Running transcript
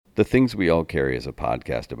The Things We All Carry is a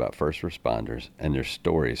podcast about first responders and their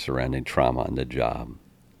stories surrounding trauma on the job.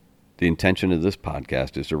 The intention of this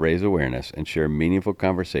podcast is to raise awareness and share meaningful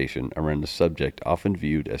conversation around a subject often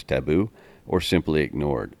viewed as taboo or simply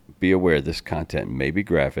ignored. Be aware this content may be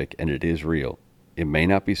graphic and it is real. It may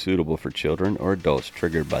not be suitable for children or adults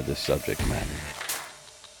triggered by this subject matter.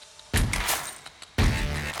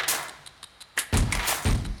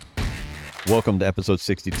 Welcome to episode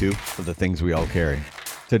 62 of The Things We All Carry.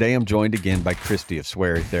 Today I'm joined again by Christy of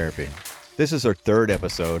Sweary Therapy. This is her third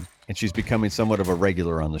episode, and she's becoming somewhat of a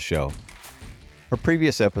regular on the show. Her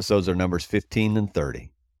previous episodes are numbers 15 and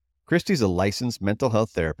 30. Christy's a licensed mental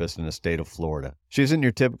health therapist in the state of Florida. She isn't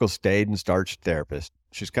your typical staid and starched therapist.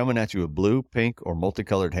 She's coming at you with blue, pink, or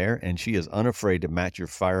multicolored hair, and she is unafraid to match your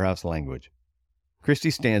firehouse language. Christy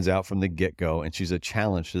stands out from the get-go, and she's a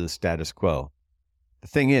challenge to the status quo. The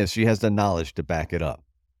thing is, she has the knowledge to back it up.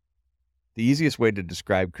 The easiest way to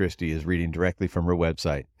describe Christy is reading directly from her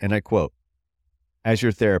website, and I quote, "As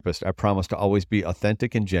your therapist, I promise to always be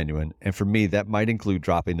authentic and genuine, and for me that might include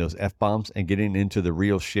dropping those F-bombs and getting into the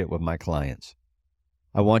real shit with my clients.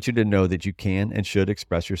 I want you to know that you can and should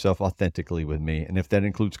express yourself authentically with me, and if that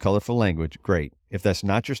includes colorful language, great. If that's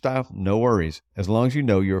not your style, no worries, as long as you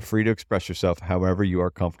know you are free to express yourself however you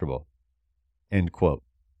are comfortable." End quote.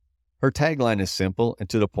 Her tagline is simple and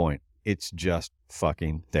to the point. It's just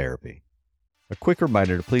fucking therapy. A quick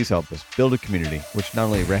reminder to please help us build a community which not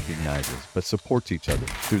only recognizes but supports each other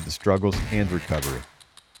through the struggles and recovery.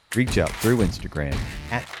 Reach out through Instagram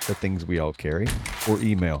at The Things We All Carry or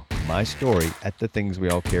email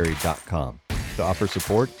mystory@thethingsweallcarry.com to offer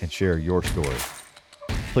support and share your story.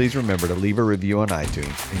 Please remember to leave a review on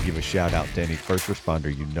iTunes and give a shout out to any first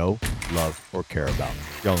responder you know, love, or care about.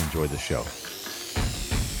 Y'all enjoy the show.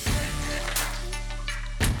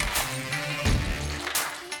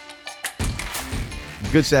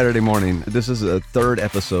 Good Saturday morning. This is a third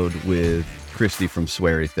episode with Christy from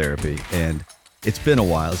Sweary Therapy, and it's been a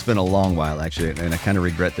while. It's been a long while, actually, and I kind of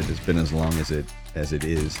regret that it's been as long as it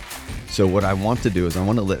is. So what I want to do is I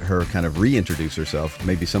want to let her kind of reintroduce herself.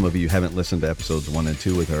 Maybe some of you haven't listened to episodes 1 and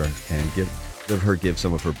 2 with her, and give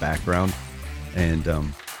some of her background and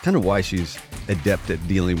kind of why she's adept at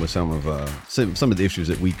dealing with some of the issues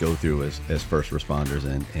that we go through as first responders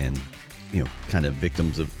and you know, kind of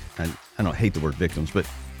victims of. I don't hate the word victims, but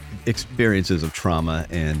experiences of trauma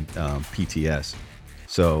and PTS.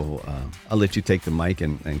 So I'll let you take the mic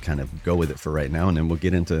and kind of go with it for right now, and then we'll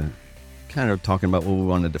get into kind of talking about what we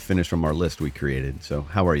wanted to finish from our list we created. So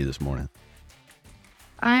how are you this morning?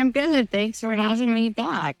 I'm good. Thanks for having me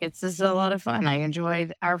back. This is a lot of fun. I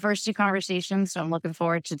enjoyed our first 2 conversations, so I'm looking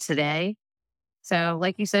forward to today. So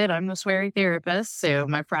like you said, I'm a Sweary therapist. So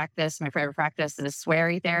my private practice is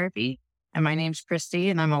Sweary Therapy. And my name's Christy,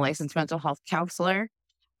 and I'm a licensed mental health counselor.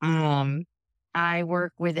 I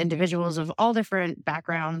work with individuals of all different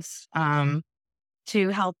backgrounds to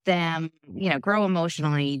help them, grow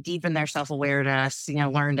emotionally, deepen their self-awareness,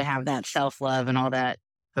 learn to have that self-love and all that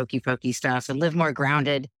pokey stuff and live more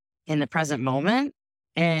grounded in the present moment.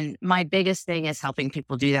 And my biggest thing is helping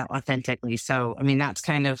people do that authentically. So, that's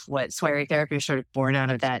kind of what Sweary Therapy is sort of born out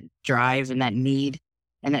of, that drive and that need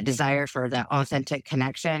and that desire for that authentic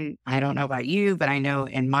connection. I don't know about you, but I know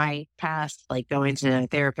in my past, like going to a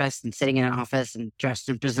therapist and sitting in an office and dressed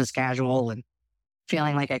in business casual and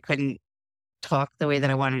feeling like I couldn't talk the way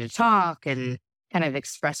that I wanted to talk and kind of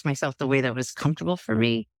express myself the way that was comfortable for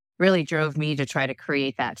me really drove me to try to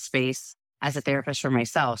create that space as a therapist for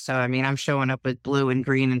myself. So, I'm showing up with blue and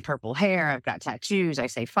green and purple hair. I've got tattoos. I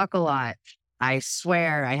say fuck a lot. I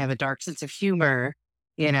swear. I have a dark sense of humor,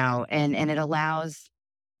 and it allows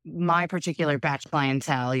my particular batch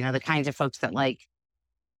clientele, the kinds of folks that like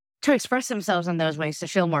to express themselves in those ways, to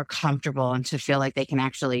feel more comfortable and to feel like they can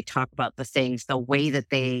actually talk about the things the way that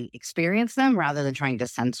they experience them rather than trying to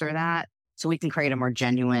censor that, so we can create a more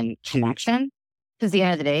genuine connection. Because at the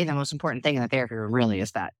end of the day, the most important thing in the therapy room really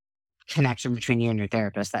is that connection between you and your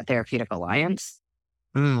therapist, that therapeutic alliance.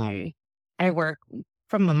 I work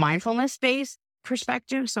from a mindfulness-based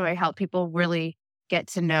perspective, so I help people really get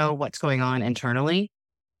to know what's going on internally.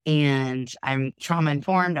 And I'm trauma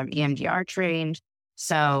informed, I'm EMDR trained.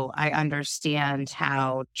 So I understand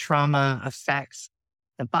how trauma affects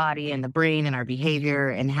the body and the brain and our behavior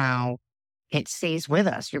and how it stays with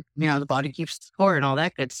us. The body keeps score and all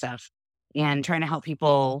that good stuff. And trying to help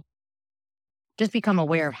people just become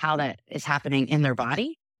aware of how that is happening in their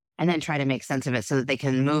body and then try to make sense of it so that they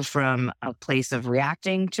can move from a place of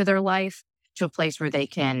reacting to their life to a place where they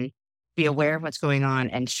can be aware of what's going on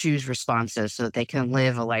and choose responses so that they can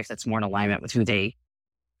live a life that's more in alignment with who they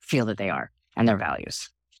feel that they are and their values.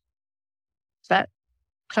 Is that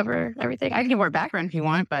cover everything? I can give more background if you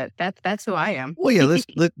want, but that's who I am. Well, yeah,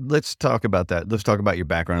 let's talk about that. Let's talk about your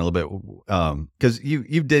background a little bit, because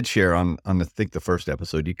you did share on I think the first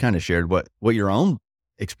episode. You kind of shared what your own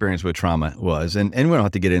experience with trauma was, and we don't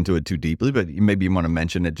have to get into it too deeply, but maybe you want to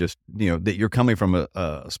mention it. Just that you're coming from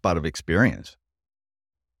a spot of experience.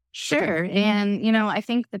 Sure. And, I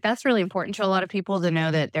think that that's really important to a lot of people to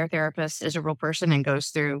know that their therapist is a real person and goes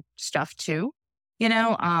through stuff too.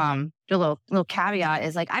 The little caveat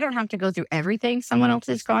is like, I don't have to go through everything someone else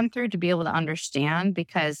has gone through to be able to understand,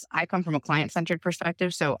 because I come from a client-centered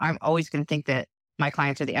perspective. So I'm always going to think that my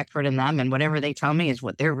clients are the expert in them, and whatever they tell me is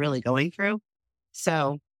what they're really going through.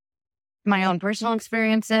 So my own personal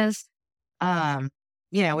experiences, we all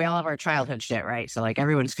have our childhood shit, right? So like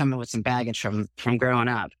everyone's coming with some baggage from growing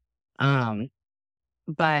up.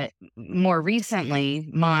 But more recently,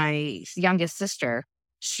 my youngest sister,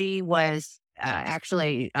 she was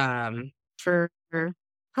actually for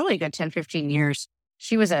probably a good 10, 15 years,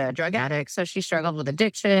 she was a drug addict. So she struggled with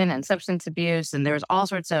addiction and substance abuse. And there was all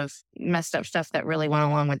sorts of messed up stuff that really went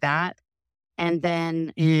along with that. And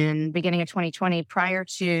then in beginning of 2020, prior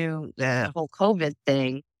to the whole COVID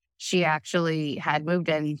thing, she actually had moved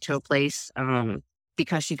into a place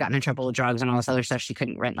because she'd gotten in trouble with drugs and all this other stuff. She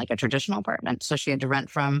couldn't rent like a traditional apartment. So she had to rent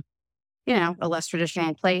from, a less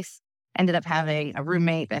traditional place. Ended up having a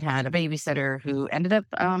roommate that had a babysitter who ended up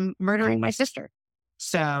murdering my sister.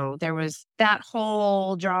 So there was that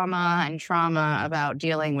whole drama and trauma about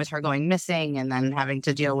dealing with her going missing and then having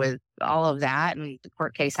to deal with all of that. And the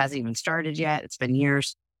court case hasn't even started yet. It's been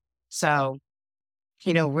years. So,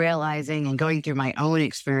 realizing and going through my own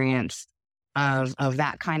experience of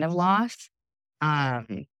that kind of loss,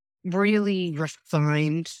 really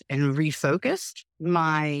refined and refocused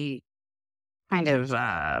my kind of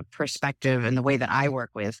perspective and the way that I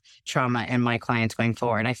work with trauma and my clients going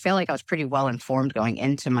forward. I feel like I was pretty well informed going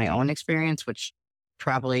into my own experience, which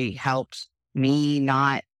probably helped me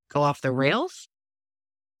not go off the rails.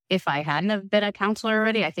 If I hadn't have been a counselor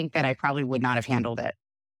already, I think that I probably would not have handled it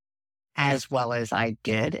as well as I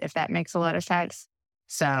did, if that makes a lot of sense.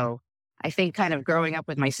 So I think kind of growing up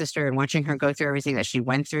with my sister and watching her go through everything that she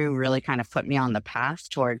went through really kind of put me on the path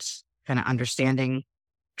towards kind of understanding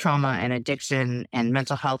trauma and addiction and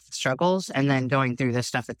mental health struggles. And then going through this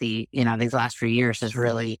stuff at these last few years has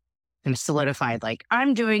really kind of solidified, like,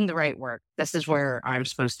 I'm doing the right work. This is where I'm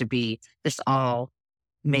supposed to be. This all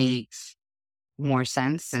makes more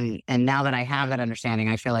sense. And now that I have that understanding,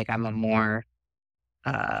 I feel like I'm a more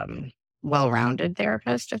well-rounded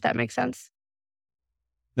therapist, if that makes sense.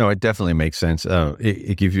 No, it definitely makes sense.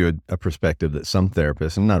 It gives you a perspective that some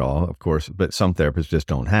therapists, and not all, of course, but some therapists just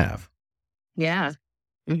don't have. Yeah.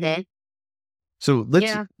 Mm-hmm. So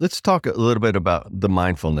let's talk a little bit about the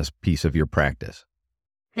mindfulness piece of your practice.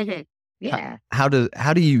 Yeah. How do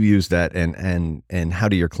you use that, and how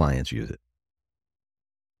do your clients use it?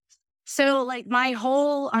 So like my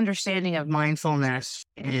whole understanding of mindfulness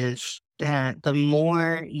is that the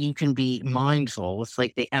more you can be mindful, it's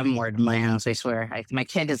like the M word in my house, I swear. My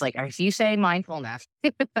kid is like, if you say mindfulness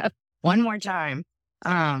one more time,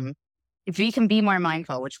 if we can be more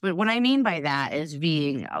mindful, which what I mean by that is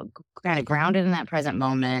being kind of grounded in that present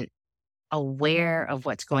moment, aware of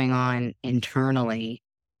what's going on internally,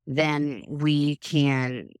 then we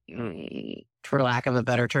can, for lack of a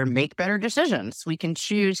better term, make better decisions. We can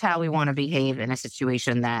choose how we want to behave in a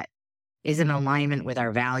situation that is in alignment with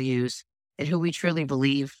our values and who we truly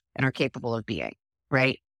believe and are capable of being,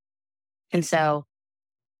 right? And so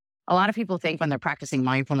a lot of people think when they're practicing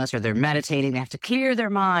mindfulness or they're meditating, they have to clear their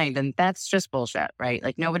mind. And that's just bullshit, right?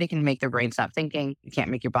 Like nobody can make their brain stop thinking. You can't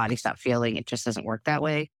make your body stop feeling. It just doesn't work that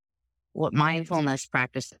way. What mindfulness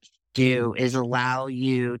practices do is allow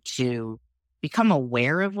you to become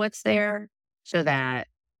aware of what's there so that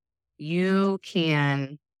you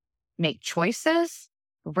can make choices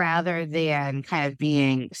rather than kind of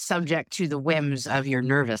being subject to the whims of your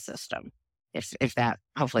nervous system. If that,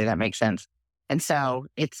 hopefully that makes sense. And so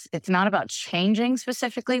it's not about changing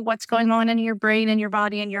specifically what's going on in your brain and your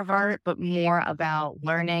body and your heart, but more about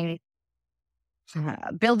learning,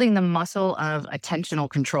 building the muscle of attentional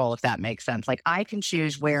control, if that makes sense. Like I can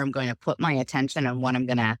choose where I'm going to put my attention and what I'm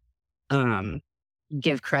going to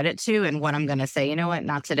give credit to and what I'm going to say, you know what,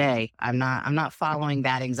 not today. I'm not following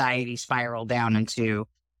that anxiety spiral down into,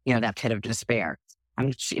 that pit of despair.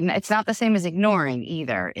 It's not the same as ignoring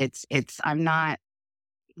either. I'm not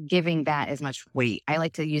giving that as much weight. I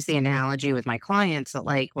like to use the analogy with my clients that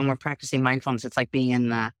like when we're practicing mindfulness, it's like being in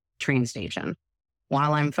the train station.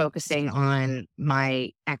 While I'm focusing on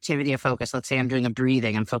my activity of focus, let's say I'm doing a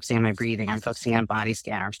breathing, I'm focusing on my breathing, I'm focusing on body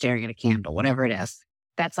scan, or I'm staring at a candle, whatever it is.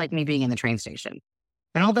 That's like me being in the train station.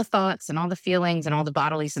 And all the thoughts and all the feelings and all the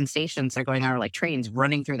bodily sensations that are going on are like trains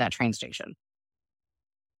running through that train station.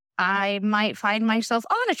 I might find myself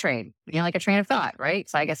on a train, like a train of thought, right?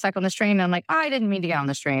 So I get stuck on this train and I'm like, I didn't mean to get on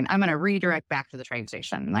this train. I'm going to redirect back to the train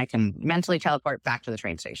station, and I can mentally teleport back to the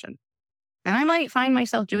train station. And I might find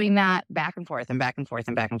myself doing that back and forth and back and forth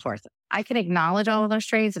and back and forth. I can acknowledge all of those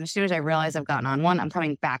trains. And as soon as I realize I've gotten on one, I'm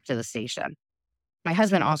coming back to the station. My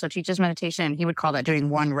husband also teaches meditation. He would call that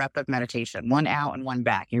doing 1 rep of meditation, 1 out and 1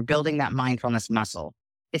 back. You're building that mindfulness muscle.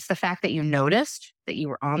 It's the fact that you noticed that you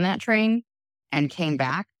were on that train and came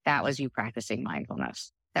back. That was you practicing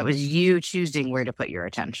mindfulness. That was you choosing where to put your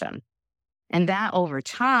attention. And that over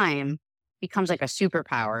time becomes like a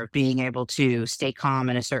superpower of being able to stay calm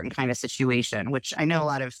in a certain kind of situation, which I know a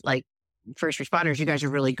lot of like first responders, you guys are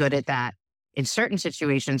really good at that in certain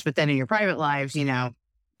situations, but then in your private lives,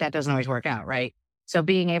 that doesn't always work out, right? So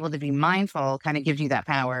being able to be mindful kind of gives you that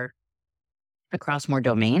power across more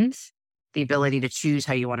domains, the ability to choose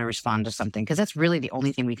how you want to respond to something, because that's really the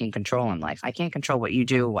only thing we can control in life. I can't control what you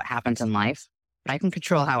do, what happens in life, but I can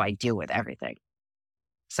control how I deal with everything.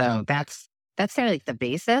 So that's kind of like the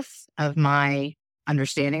basis of my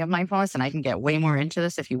understanding of mindfulness. And I can get way more into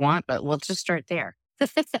this if you want, but we'll just start there.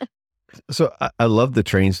 So I love the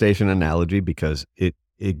train station analogy because it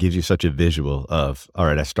gives you such a visual of, all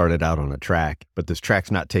right, I started out on a track, but this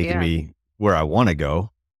track's not taking me where I want to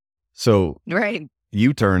go. So right.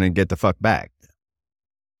 You turn and get the fuck back.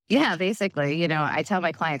 Yeah, basically, I tell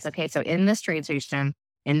my clients, okay, so in this train station,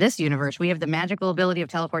 in this universe, we have the magical ability of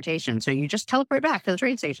teleportation. So you just teleport back to the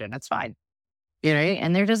train station. That's fine.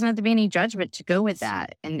 And there doesn't have to be any judgment to go with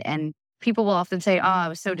that. And people will often say, oh, I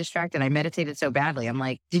was so distracted. I meditated so badly. I'm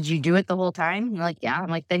like, did you do it the whole time? You're like, yeah. I'm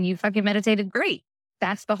like, then you fucking meditated great.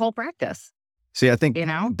 That's the whole practice. See, I think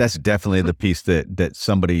that's definitely the piece that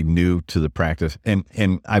somebody new to the practice. And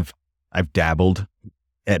I've dabbled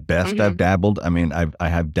at best. Mm-hmm. I've dabbled. I mean, I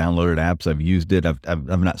have downloaded apps. I've used it. I've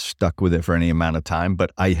not stuck with it for any amount of time,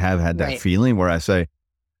 but I have had that feeling where I say,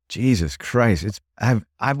 Jesus Christ,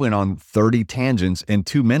 I went on 30 tangents in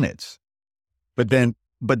 2 minutes. But then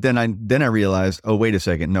I realized, oh, wait a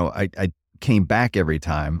second. No, I came back every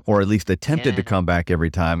time, or at least attempted to come back every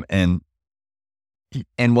time. And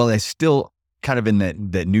while I still kind of in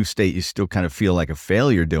that new state, you still kind of feel like a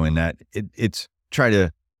failure doing that. It's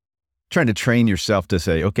trying to train yourself to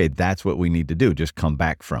say, okay, that's what we need to do. Just come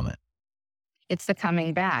back from it. It's the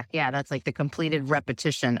coming back. Yeah. That's like the completed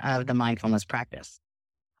repetition of the mindfulness practice.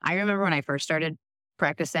 I remember when I first started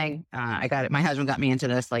practicing, my husband got me into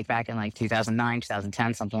this like back in like 2009,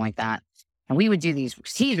 2010, something like that. And we would do these,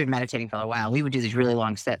 he's been meditating for a while. We would do these really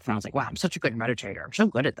long sits. And I was like, wow, I'm such a good meditator. I'm so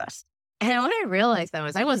good at this. And what I realized though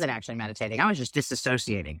is I wasn't actually meditating. I was just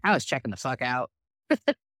disassociating. I was checking the fuck out.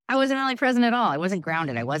 I wasn't really present at all. I wasn't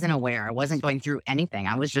grounded. I wasn't aware. I wasn't going through anything.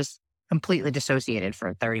 I was just completely dissociated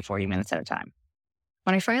for 30, 40 minutes at a time.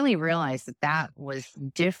 When I finally realized that was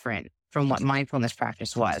different from what mindfulness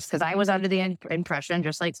practice was, because I was under the impression,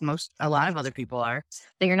 just like a lot of other people are,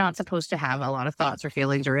 that you're not supposed to have a lot of thoughts or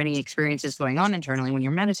feelings or any experiences going on internally when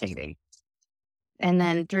you're meditating. And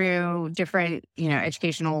then through different,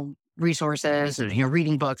 educational resources,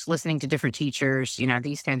 reading books, listening to different teachers,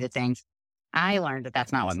 these kinds of things, I learned that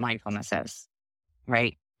that's not what mindfulness is,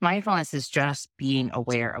 right? Mindfulness is just being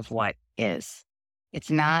aware of what is. It's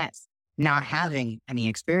not having any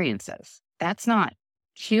experiences. That's not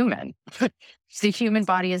human. The human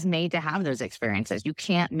body is made to have those experiences. You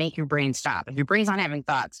can't make your brain stop. If your brain's not having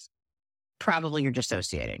thoughts, probably you're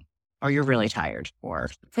dissociating or you're really tired or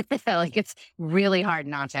like it's really hard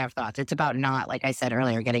not to have thoughts. It's about not, like I said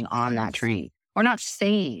earlier, getting on that train or not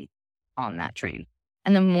staying on that train.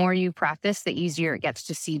 And the more you practice, the easier it gets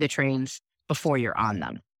to see the trains before you're on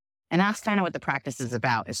them. And that's kind of what the practice is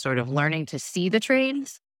about, is sort of learning to see the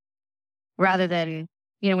trains rather than,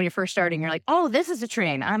 when you're first starting, you're like, oh, this is a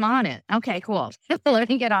train. I'm on it. Okay, cool. Let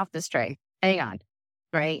me get off this train. Hang on.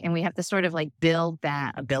 Right. And we have to sort of like build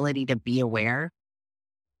that ability to be aware.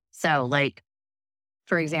 So like,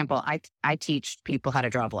 for example, I teach people how to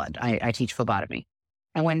draw blood. I teach phlebotomy.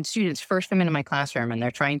 And when students first come into my classroom and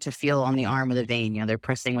they're trying to feel on the arm of the vein, they're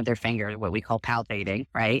pressing with their finger, what we call palpating,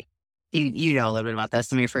 right? You know a little bit about this.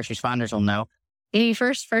 Some of your first responders will know. You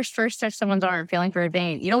first touch someone's arm, feeling for a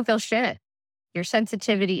vein. You don't feel shit. Your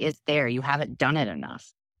sensitivity is there. You haven't done it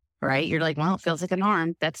enough, right? You're like, well, it feels like an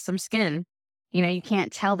arm. That's some skin. You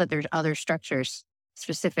can't tell that there's other structures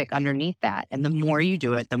specific underneath that. And the more you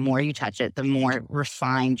do it, the more you touch it, the more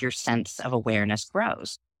refined your sense of awareness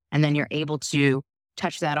grows. And then you're able to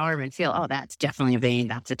touch that arm and feel, oh, that's definitely a vein,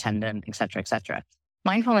 that's a tendon, et cetera, et cetera.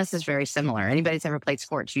 Mindfulness is very similar. Anybody's ever played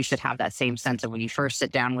sports, you should have that same sense of when you first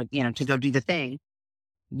sit down with, to go do the thing.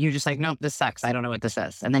 you're just like, nope, this sucks. I don't know what this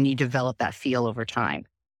is. And then you develop that feel over time.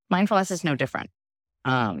 Mindfulness is no different.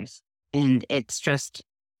 And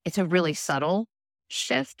it's a really subtle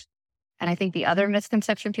shift. And I think the other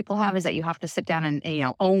misconception people have is that you have to sit down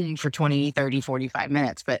and, ohm for 20, 30, 45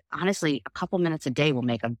 minutes. But honestly, a couple minutes a day will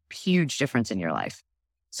make a huge difference in your life.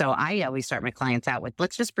 So I always start my clients out with,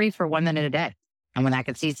 let's just breathe for 1 minute a day. And when that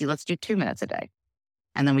gets easy, let's do 2 minutes a day.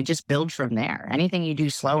 And then we just build from there. Anything you do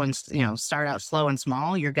slow and, start out slow and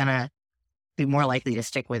small, you're going to be more likely to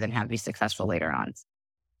stick with and be successful later on.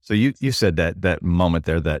 So you said that moment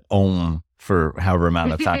there, that om for however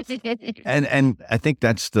amount of time. and I think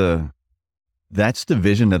that's the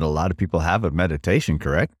vision that a lot of people have of meditation,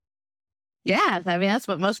 correct? Yeah. I mean, that's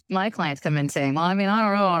what most of my clients come in saying, well, I mean, I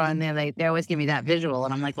don't know. And then they always give me that visual.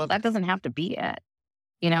 And I'm like, well, that doesn't have to be it.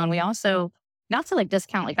 And we also, not to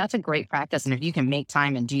discount, that's a great practice. And if you can make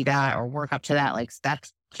time and do that or work up to that,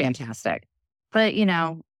 that's fantastic. But,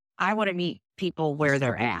 I want to meet people where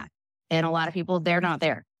they're at. And a lot of people, they're not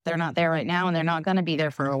there. They're not there right now, and they're not going to be there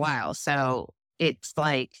for a while. So it's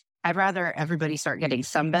like, I'd rather everybody start getting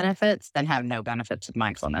some benefits than have no benefits of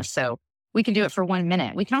mindfulness. So we can do it for 1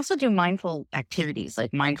 minute. We can also do mindful activities,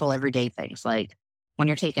 like mindful everyday things, like when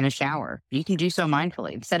you're taking a shower, you can do so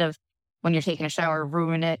mindfully instead of when you're taking a shower,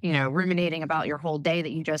 ruminating about your whole day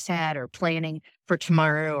that you just had, or planning for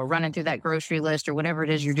tomorrow, or running through that grocery list, or whatever it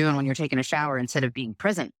is you're doing when you're taking a shower. Instead of being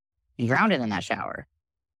present and grounded in that shower,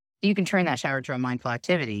 you can turn that shower into a mindful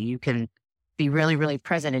activity. You can be really, really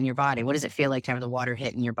present in your body. What does it feel like to have the water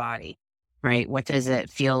hit in your body, right? What does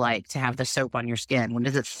it feel like to have the soap on your skin? What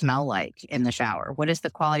does it smell like in the shower? What is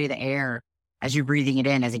the quality of the air as you're breathing it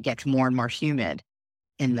in, as it gets more and more humid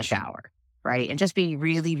in the shower, right? And just being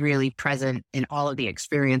really, really present in all of the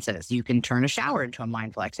experiences. You can turn a shower into a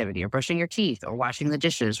mindful activity, or brushing your teeth, or washing the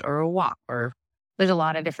dishes, or a walk, or there's a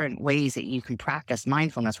lot of different ways that you can practice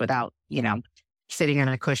mindfulness without, sitting on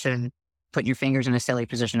a cushion, putting your fingers in a silly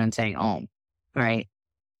position and saying, "Om," right?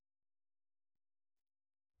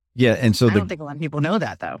 Yeah. And so I don't think a lot of people know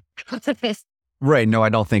that, though. Right. No, I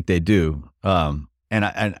don't think they do. And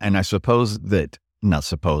I suppose that, not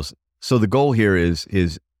suppose. So the goal here is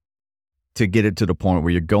to get it to the point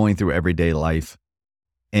where you're going through everyday life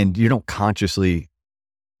and you don't consciously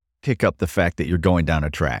pick up the fact that you're going down a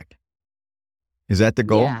track. Is that the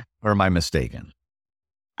goal? Yeah. Or am I mistaken?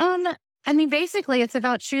 I mean, basically, it's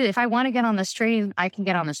about choosing. If I want to get on the stream, I can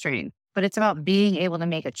get on the stream. But it's about being able to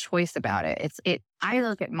make a choice about it. I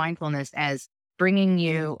look at mindfulness as bringing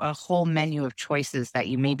you a whole menu of choices that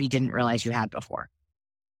you maybe didn't realize you had before.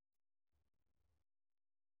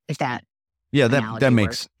 If that, that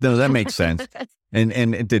makes sense.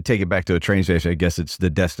 And to take it back to a train station, I guess it's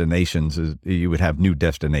the destinations. You would have new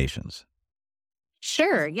destinations.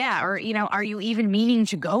 Sure, yeah. Or are you even meaning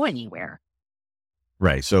to go anywhere?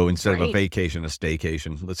 Right. So instead of a vacation, a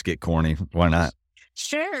staycation. Let's get corny. Why not?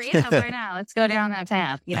 Sure. Yeah. Why not? Let's go down that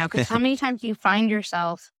path. Because how many times do you find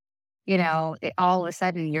yourself, all of a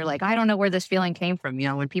sudden you're like, I don't know where this feeling came from.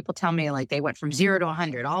 When people tell me like they went from 0 to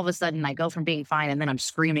 100, all of a sudden I go from being fine and then I'm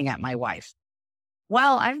screaming at my wife.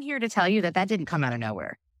 Well, I'm here to tell you that didn't come out of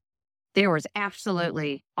nowhere. There was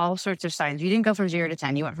absolutely all sorts of signs. You didn't go from 0 to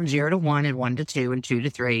 10. You went from 0 to 1 and 1 to 2 and 2 to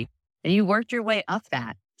 3. And you worked your way up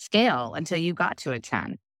that scale until you got to a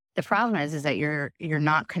 10. The problem is that you're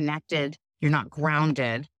not connected, you're not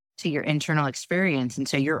grounded to your internal experience. And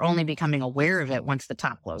so you're only becoming aware of it once the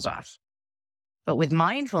top blows off. But with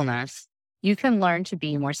mindfulness, you can learn to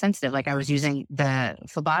be more sensitive. Like I was using the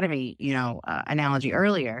phlebotomy, analogy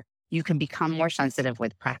earlier. You can become more sensitive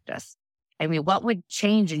with practice. I mean, what would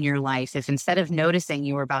change in your life if instead of noticing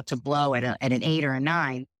you were about to blow at an 8 or a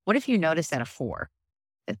 9, what if you noticed at a 4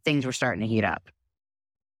 that things were starting to heat up?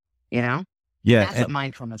 Yeah. That's what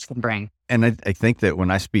mindfulness can bring. And I think that when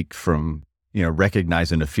I speak from,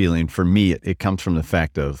 recognizing a feeling, for me, it comes from the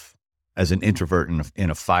fact of, as an introvert in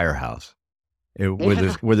a firehouse, where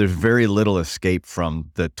there's very little escape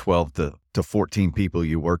from the 12 to 14 people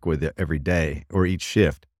you work with every day or each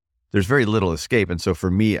shift. There's very little escape. And so for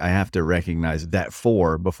me, I have to recognize that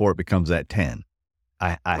 4 before it becomes that 10.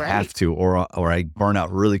 I have to, or I burn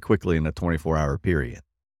out really quickly in a 24-hour period.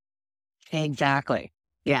 Exactly.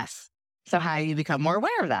 Yes. So how do you become more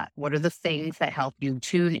aware of that? What are the things that help you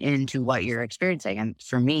tune into what you're experiencing? And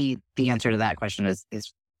for me, the answer to that question is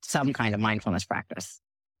some kind of mindfulness practice,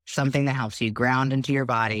 something that helps you ground into your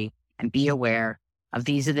body and be aware of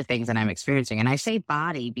these are the things that I'm experiencing. And I say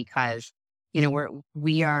body because,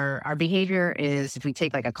 our behavior is, if we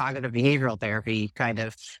take like a cognitive behavioral therapy kind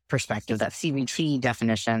of perspective, that CBT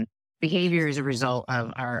definition, behavior is a result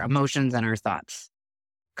of our emotions and our thoughts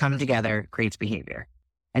come together, creates behavior.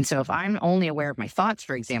 And so if I'm only aware of my thoughts,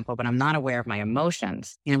 for example, but I'm not aware of my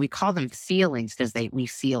emotions, we call them feelings because we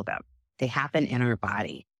feel them. They happen in our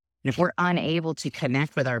body. And if we're unable to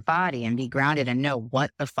connect with our body and be grounded and know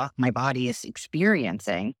what the fuck my body is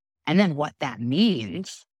experiencing and then what that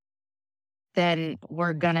means, then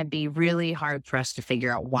we're going to be really hard pressed to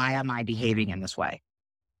figure out, why am I behaving in this way?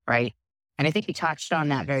 Right. And I think we touched on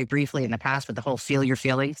that very briefly in the past with the whole feel your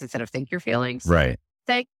feelings instead of think your feelings. Right.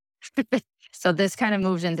 Think. So this kind of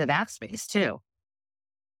moves into that space too.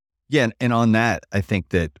 Yeah. And on that, I think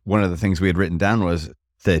that one of the things we had written down was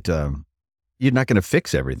that you're not going to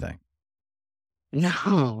fix everything.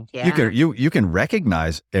 No. Yeah. You can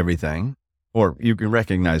recognize everything, or you can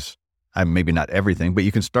recognize maybe not everything, but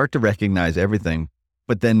you can start to recognize everything.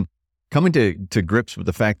 But then coming to grips with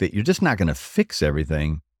the fact that you're just not going to fix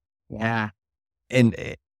everything. Yeah. And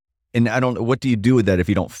I don't know, what do you do with that if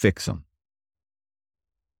you don't fix them?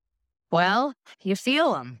 Well, you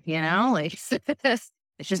feel them, like it's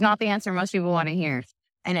just not the answer most people want to hear.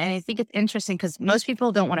 And I think it's interesting because most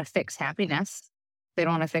people don't want to fix happiness. They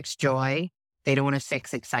don't want to fix joy. They don't want to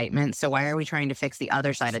fix excitement. So why are we trying to fix the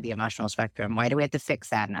other side of the emotional spectrum? Why do we have to fix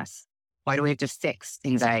sadness? Why do we have to fix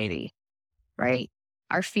anxiety? Right?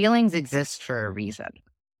 Our feelings exist for a reason.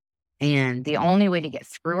 And the only way to get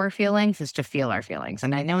through our feelings is to feel our feelings.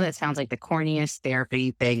 And I know that sounds like the corniest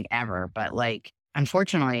therapy thing ever, but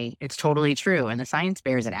unfortunately, it's totally true. And the science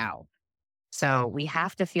bears it out. So we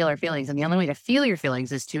have to feel our feelings. And the only way to feel your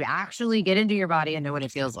feelings is to actually get into your body and know what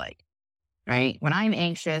it feels like. Right? When I'm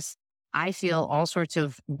anxious, I feel all sorts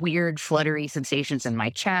of weird, fluttery sensations in my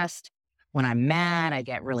chest. When I'm mad, I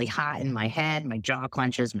get really hot in my head. My jaw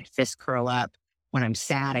clenches, my fists curl up. When I'm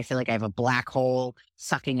sad, I feel like I have a black hole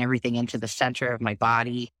sucking everything into the center of my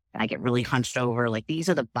body. And I get really hunched over. These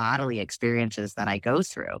are the bodily experiences that I go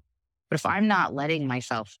through. But if I'm not letting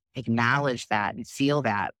myself acknowledge that and feel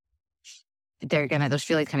that, those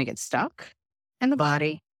feelings kind of get stuck in the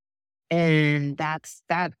body. And that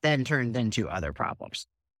then turns into other problems.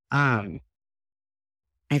 I've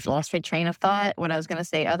lost my train of thought, what I was going to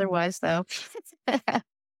say otherwise, though.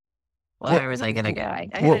 Where was I going to go? I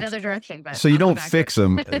had another direction. But so you don't fix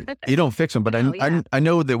them. You don't fix them. But I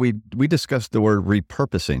know that we discussed the word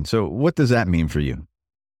repurposing. So what does that mean for you?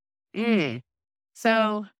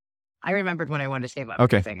 So I remembered what I wanted to say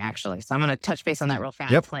about fixing, actually. So I'm going to touch base on that real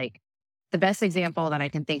fast. Yep. The best example that I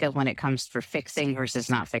can think of when it comes for fixing versus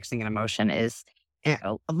not fixing an emotion is,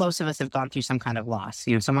 most of us have gone through some kind of loss.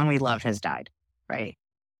 Someone we loved has died, right?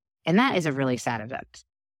 And that is a really sad event.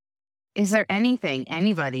 Is there anything,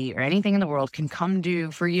 anybody, or anything in the world can come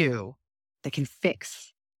do for you that can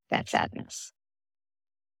fix that sadness?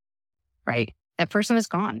 Right? That person is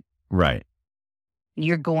gone. Right.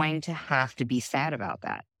 You're going to have to be sad about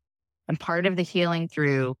that. And part of the healing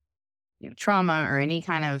through trauma or any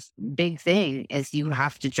kind of big thing is you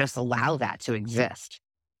have to just allow that to exist.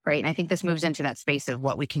 Right? And I think this moves into that space of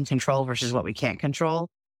what we can control versus what we can't control.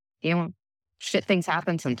 Shit things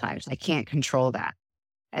happen sometimes. I can't control that.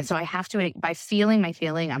 And so I have to, by feeling my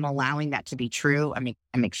feeling, I'm allowing that to be true.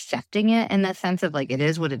 I'm accepting it in the sense of it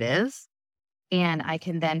is what it is. And I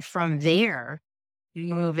can then from there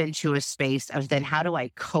move into a space of then how do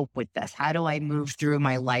I cope with this? How do I move through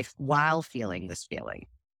my life while feeling this feeling?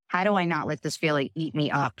 How do I not let this feeling eat me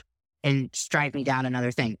up and drive me down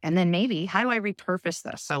another thing? And then maybe how do I repurpose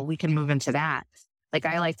this? So we can move into that.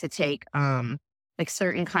 I like to take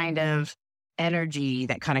certain kind of energy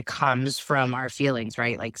that kind of comes from our feelings,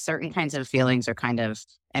 right? Certain kinds of feelings are kind of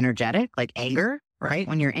energetic, like anger, right?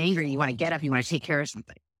 When you're angry, you want to get up, you want to take care of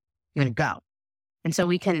something, you want to go. And so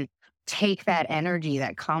we can take that energy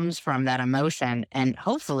that comes from that emotion and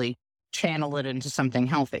hopefully channel it into something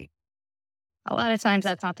healthy. A lot of times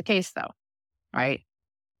that's not the case though, right?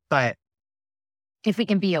 But if we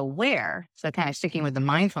can be aware, so kind of sticking with the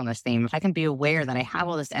mindfulness theme, if I can be aware that I have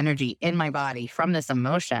all this energy in my body from this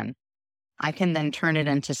emotion, I can then turn it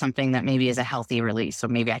into something that maybe is a healthy release. So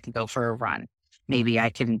maybe I can go for a run. Maybe I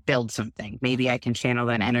can build something. Maybe I can channel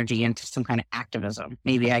that energy into some kind of activism.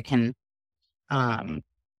 Maybe I can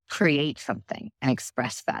create something and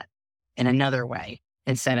express that in another way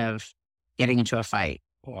instead of getting into a fight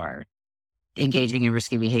or engaging in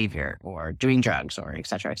risky behavior or doing drugs or et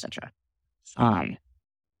cetera, et cetera.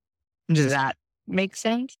 Does that make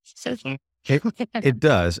sense? It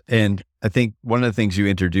does. And I think one of the things you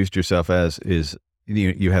introduced yourself as is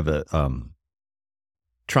you have a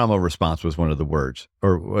trauma response was one of the words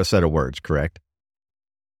or a set of words, correct?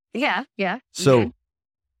 Yeah. So,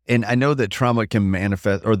 and I know that trauma can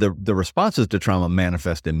manifest, or the responses to trauma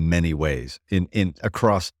manifest in many ways in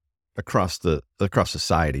across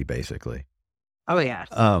society, basically. Oh yeah.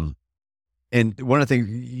 And one of the things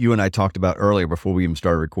you and I talked about earlier before we even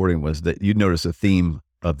started recording was that you notice a theme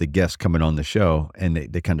of the guests coming on the show, and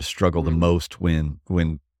they kind of struggle the most when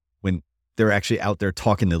they're actually out there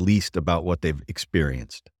talking the least about what they've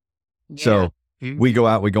experienced. Yeah. So we go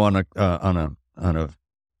on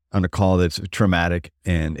a call that's traumatic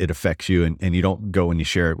and it affects you, and you don't go and you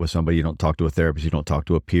share it with somebody. You don't talk to a therapist. You don't talk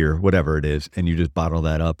to a peer, whatever it is, and you just bottle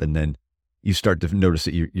that up, and then you start to notice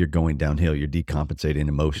that you're going downhill. You're decompensating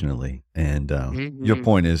emotionally, and your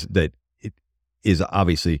point is that it is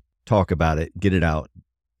obviously talk about it, get it out,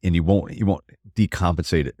 and you won't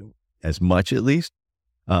decompensate it as much, at least.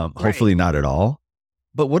 Hopefully not at all.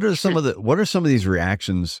 But what are some of these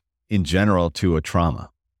reactions in general to a trauma?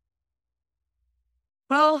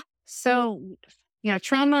 Well, so,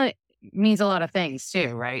 trauma means a lot of things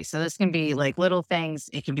too, right? So this can be like little things.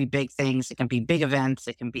 It can be big things. It can be big events.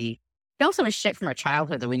 It can be also a shit from our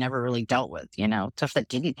childhood that we never really dealt with, stuff that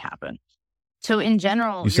didn't happen. So in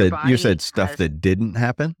general, you said stuff that didn't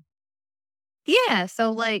happen? Yeah.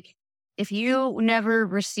 So like if you never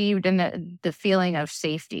received the feeling of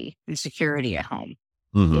safety and security at home,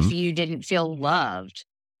 if you didn't feel loved,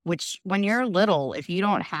 which when you're little, if you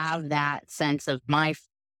don't have that sense of my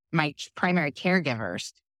primary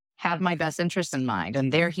caregivers have my best interest in mind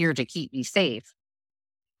and they're here to keep me safe.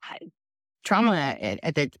 Trauma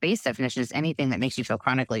at its base definition is anything that makes you feel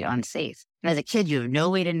chronically unsafe. And as a kid, you have no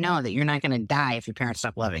way to know that you're not going to die if your parents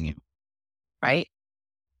stop loving you. Right?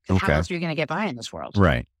 Okay. How else are you going to get by in this world?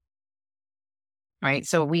 Right. Right.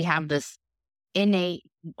 So we have this innate,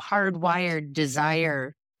 hardwired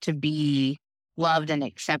desire to be loved and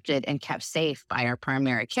accepted and kept safe by our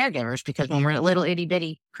primary caregivers, because when we're little itty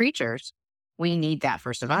bitty creatures, we need that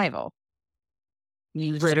for survival.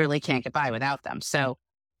 You literally can't get by without them. So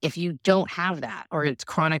if you don't have that, or it's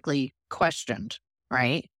chronically questioned,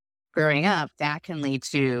 right, growing up, that can lead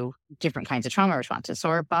to different kinds of trauma responses. So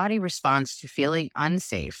our body responds to feeling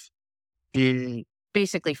unsafe in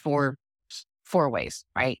basically four ways,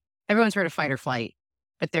 right? Everyone's heard of fight or flight,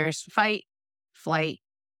 but there's fight, flight,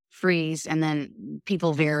 freeze, and then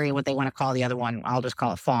people vary what they want to call the other one. I'll just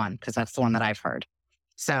call it fawn, because that's the one that I've heard.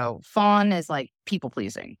 So fawn is like people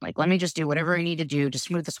pleasing. Like, let me just do whatever I need to do to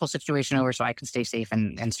smooth this whole situation over so I can stay safe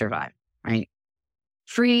and survive, right?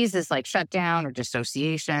 Freeze is like shutdown or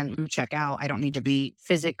dissociation. Check out. I don't need to be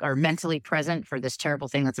physically or mentally present for this terrible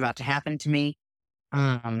thing that's about to happen to me.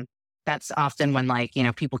 That's often when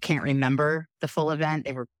people can't remember the full event.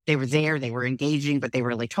 They were there, they were engaging, but they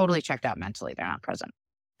were like totally checked out mentally. They're not present.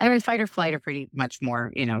 And fight or flight are pretty much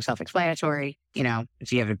more, self-explanatory.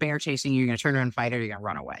 If you have a bear chasing you, you're going to turn around and fight, or you're going to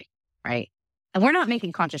run away, right? And we're not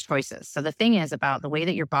making conscious choices. So the thing is about the way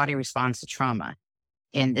that your body responds to trauma,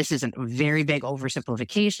 and this is a very big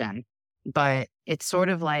oversimplification, but it's sort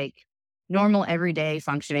of like normal everyday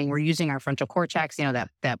functioning. We're using our frontal cortex,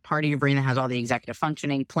 that part of your brain that has all the executive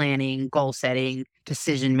functioning, planning, goal setting,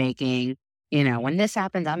 decision-making. When this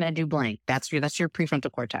happens, I'm going to do blank. That's your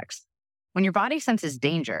prefrontal cortex. When your body senses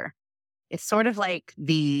danger, it's sort of like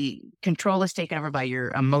the control is taken over by your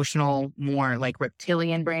emotional, more like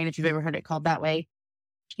reptilian brain, if you've ever heard it called that way,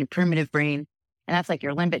 your primitive brain. And that's like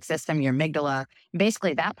your limbic system, your amygdala.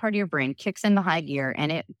 Basically, that part of your brain kicks into high gear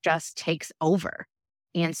and it just takes over.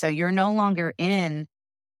 And so you're no longer in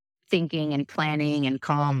thinking and planning and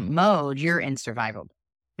calm mode. You're in survival.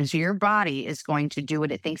 And so your body is going to do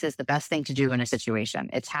what it thinks is the best thing to do in a situation.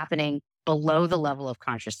 It's happening below the level of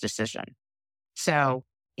conscious decision. So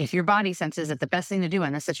if your body senses that the best thing to do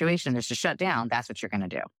in this situation is to shut down, that's what you're going to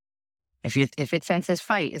do. If it senses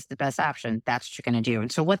fight is the best option, that's what you're going to do.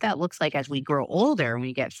 And so what that looks like as we grow older, when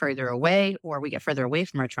we get further away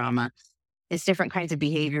from our trauma, is different kinds of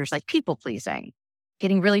behaviors like people pleasing,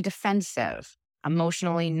 getting really defensive,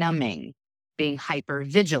 emotionally numbing, being hyper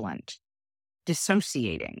vigilant,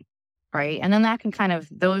 dissociating, right? And then that can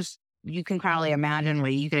you can probably imagine where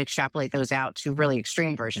you could extrapolate those out to really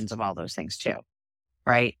extreme versions of all those things too,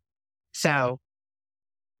 right? So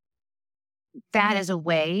that is a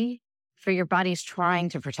way for your body's trying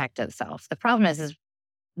to protect itself. The problem is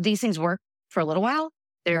these things work for a little while,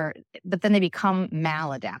 but then they become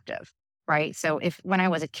maladaptive, right? So when I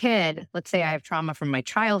was a kid, let's say I have trauma from my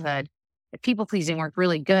childhood, people pleasing worked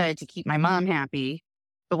really good to keep my mom happy.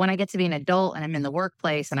 But when I get to be an adult and I'm in the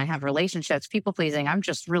workplace and I have relationships, people pleasing, I'm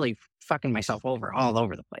just really fucking myself over all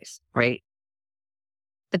over the place, right?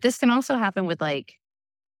 But this can also happen with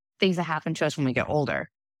things that happen to us when we get older.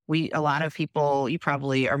 A lot of people, you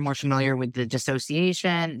probably are more familiar with the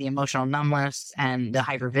dissociation, the emotional numbness, and the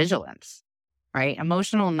hypervigilance, right?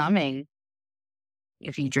 Emotional numbing,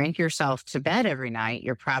 if you drink yourself to bed every night,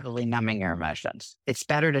 you're probably numbing your emotions. It's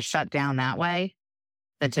better to shut down that way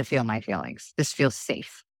than to feel my feelings. This feels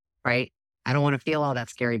safe, right? I don't want to feel all that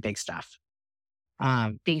scary big stuff.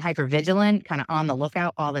 Being hypervigilant, kind of on the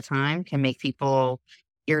lookout all the time, can make people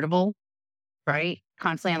irritable, right?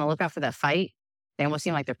 Constantly on the lookout for that fight. They almost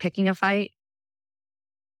seem like they're picking a fight.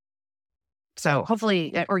 So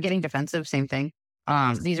hopefully, or getting defensive, same thing.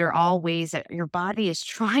 These are all ways that your body is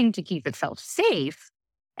trying to keep itself safe.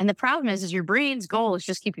 And the problem is your brain's goal is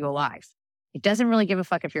just keep you alive. It doesn't really give a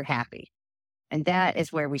fuck if you're happy. And that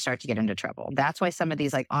is where we start to get into trouble. That's why some of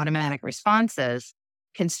these like automatic responses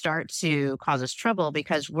can start to cause us trouble,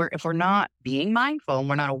 because if we're not being mindful and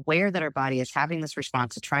we're not aware that our body is having this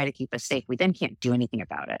response to try to keep us safe, we then can't do anything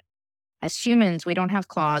about it. As humans, we don't have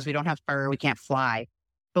claws, we don't have fur, we can't fly.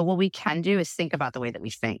 But what we can do is think about the way that we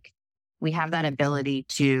think. We have that ability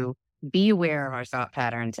to be aware of our thought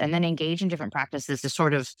patterns and then engage in different practices to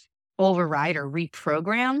sort of override or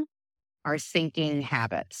reprogram our thinking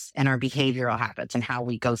habits and our behavioral habits and how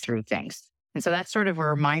we go through things. And so that's sort of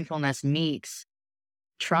where mindfulness meets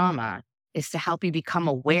trauma, is to help you become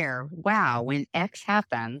aware. Wow, when X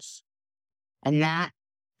happens and that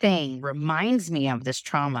thing reminds me of this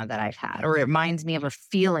trauma that I've had, or it reminds me of a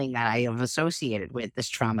feeling that I have associated with this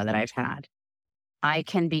trauma that I've had, I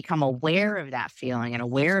can become aware of that feeling and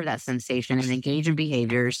aware of that sensation and engage in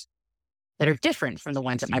behaviors that are different from the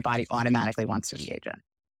ones that my body automatically wants to engage in.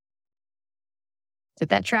 Did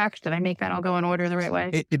that track? Did I make that all go in order the right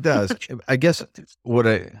way? It does. I guess what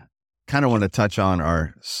I kind of want to touch on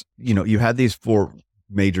are, you had these 4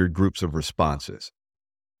 major groups of responses.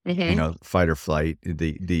 Mm-hmm. Fight or flight,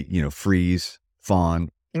 the freeze, fawn,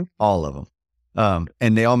 Mm-hmm. all of them.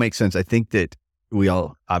 And they all make sense. I think that we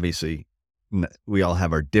all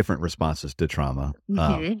have our different responses to trauma.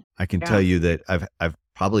 Mm-hmm. I can tell you that I've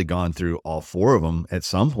probably gone through all 4 of them at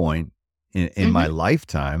some point in my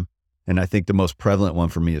lifetime. And I think the most prevalent one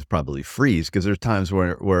for me is probably freeze, because there's times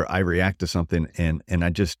where I react to something and I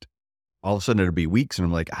just, all of a sudden it'll be weeks and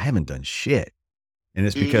I'm like, I haven't done shit. And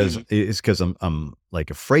it's because I'm like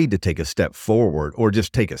afraid to take a step forward or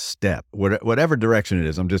just take a step, whatever direction it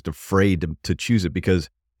is. I'm just afraid to choose it because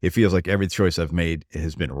it feels like every choice I've made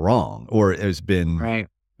has been wrong, or has been, right.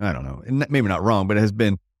 I don't know, maybe not wrong, but it has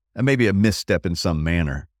been maybe a misstep in some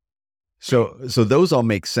manner. So those all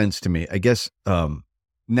make sense to me. I guess,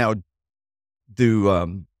 now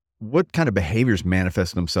what kind of behaviors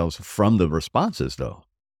manifest themselves from the responses though?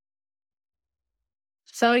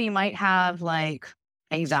 So you might have like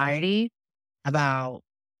anxiety about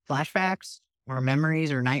flashbacks or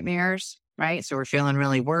memories or nightmares, right? So we're feeling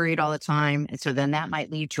really worried all the time. And so then that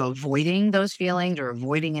might lead to avoiding those feelings or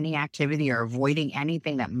avoiding any activity or avoiding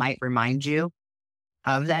anything that might remind you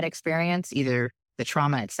of that experience, either the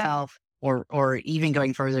trauma itself or even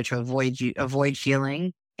going further to avoid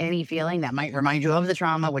feeling any feeling that might remind you of the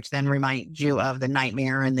trauma, which then reminds you of the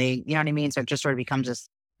nightmare and you know what I mean? So it just sort of becomes this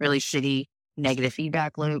really shitty negative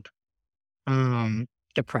feedback loop.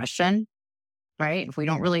 Depression, right? If we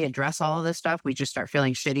don't really address all of this stuff, we just start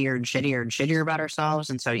feeling shittier and shittier and shittier about ourselves.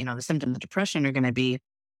 And so, the symptoms of depression are going to be,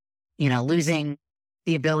 losing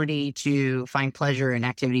the ability to find pleasure in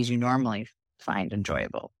activities you normally find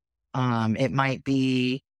enjoyable. It might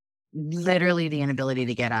be literally the inability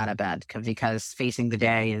to get out of bed because facing the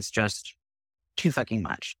day is just too fucking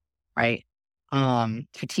much, right?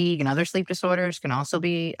 Fatigue and other sleep disorders can also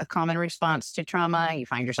be a common response to trauma. You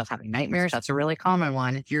find yourself having nightmares. That's a really common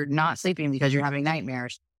one. If you're not sleeping because you're having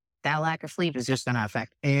nightmares, that lack of sleep is just going to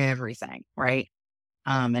affect everything, right?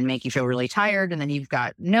 And make you feel really tired. And then you've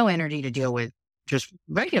got no energy to deal with just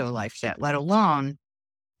regular life shit, let alone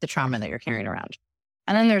the trauma that you're carrying around.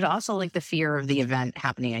 And then there's also like the fear of the event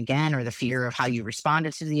happening again, or the fear of how you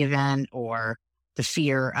responded to the event, or the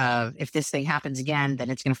fear of if this thing happens again, then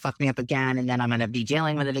it's going to fuck me up again. And then I'm going to be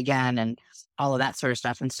dealing with it again and all of that sort of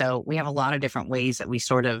stuff. And so we have a lot of different ways that we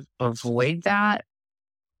sort of avoid that.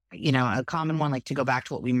 A common one, like to go back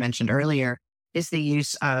to what we mentioned earlier, is the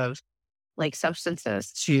use of like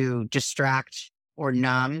substances to distract or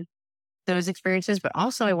numb those experiences. But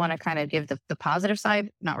also I want to kind of give the positive side,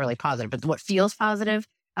 not really positive, but what feels positive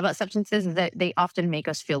about substances is that they often make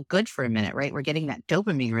us feel good for a minute, right? We're getting that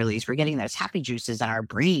dopamine release. We're getting those happy juices in our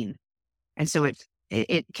brain. And so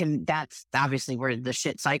that's obviously where the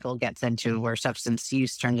shit cycle gets into, where substance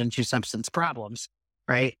use turns into substance problems,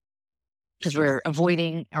 right? Because we're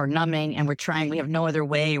avoiding or numbing and we have no other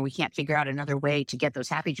way, or we can't figure out another way to get those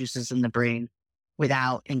happy juices in the brain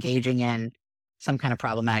without engaging in some kind of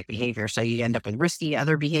problematic behavior. So you end up with risky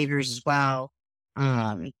other behaviors as well.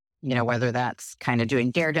 Whether that's kind of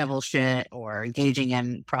doing daredevil shit or engaging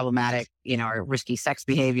in problematic, or risky sex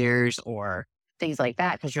behaviors or things like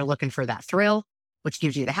that, because you're looking for that thrill, which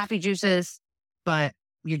gives you the happy juices. But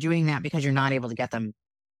you're doing that because you're not able to get them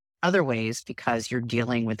other ways because you're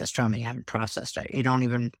dealing with this trauma. You haven't processed it. You don't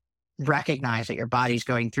even recognize that your body's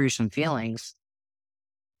going through some feelings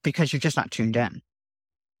because you're just not tuned in.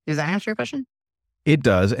 Does that answer your question? It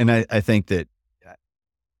does. And I think that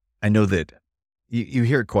I know that you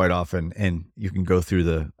hear it quite often, and you can go through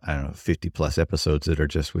the, 50 plus episodes that are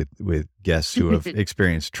just with guests who have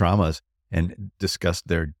experienced traumas and discussed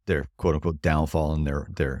their quote unquote downfall and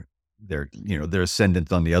their their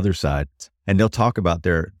ascendance on the other side. And they'll talk about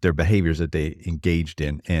their behaviors that they engaged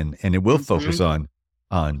in. And it will focus on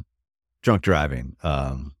drunk driving,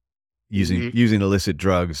 using illicit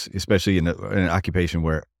drugs, especially in an occupation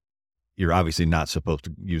where you're obviously not supposed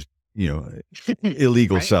to use,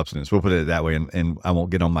 illegal Right. substance. We'll put it that way. And I won't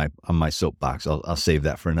get on my soapbox. I'll save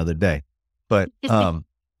that for another day. But,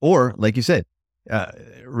 or like you said,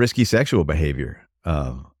 risky sexual behavior,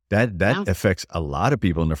 that Yeah. affects a lot of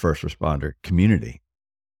people in the first responder community.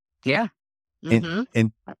 Yeah.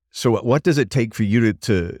 And so what does it take for you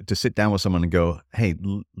to sit down with someone and go, hey,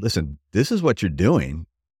 listen, this is what you're doing,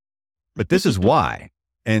 but this is why.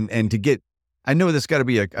 And to get, I know this got to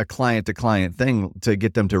be a client to client thing to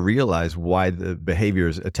get them to realize why the behavior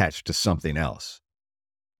is attached to something else.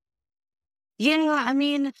 Yeah, I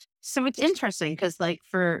mean, so it's interesting because like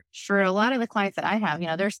for a lot of the clients that I have,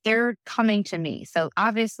 they're coming to me. So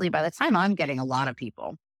obviously by the time I'm getting a lot of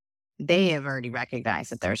people, they have already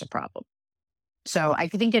recognized that there's a problem. So I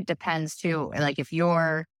think it depends too. Like if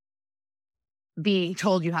you're being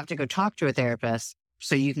told you have to go talk to a therapist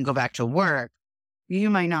so you can go back to work, you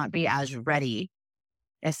might not be as ready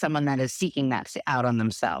as someone that is seeking that out on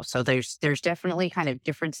themselves. So there's definitely kind of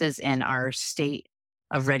differences in our state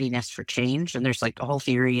of readiness for change. And there's like a whole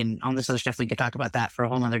theory and all this other stuff. We could talk about that for a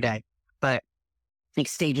whole nother day, but like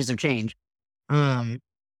stages of change.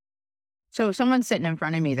 So if someone's sitting in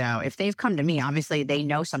front of me though, if they've come to me, obviously they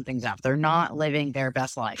know something's up. They're not living their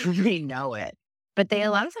best life. They know it, but a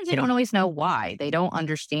lot of times they don't always know why. They don't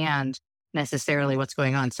understand necessarily what's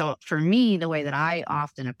going on. So for me, the way that I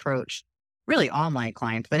often approach really all my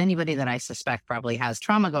clients, but anybody that I suspect probably has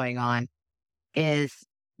trauma going on, is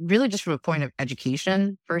really just from a point of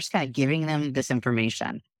education, first kind of giving them this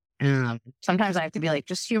information. Sometimes I have to be like,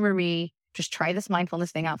 just humor me, just try this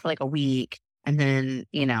mindfulness thing out for like a week. And then,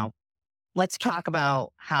 let's talk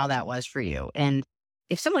about how that was for you. And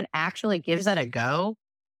if someone actually gives that a go,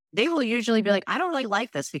 they will usually be like, I don't really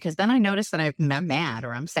like this because then I notice that I'm mad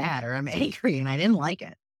or I'm sad or I'm angry and I didn't like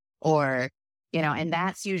it. Or, and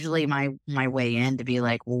that's usually my way in to be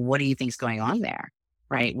like, well, what do you think's going on there?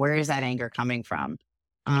 Right? Where is that anger coming from?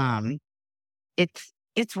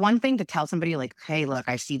 It's one thing to tell somebody like, hey, look,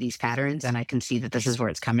 I see these patterns and I can see that this is where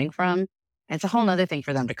it's coming from. It's a whole nother thing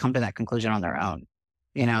for them to come to that conclusion on their own.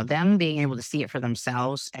 Them being able to see it for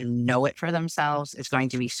themselves and know it for themselves is going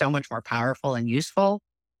to be so much more powerful and useful.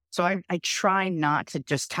 So I try not to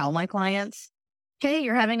just tell my clients, hey,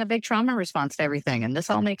 you're having a big trauma response to everything. And this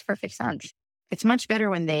all makes perfect sense. It's much better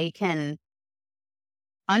when they can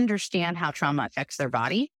understand how trauma affects their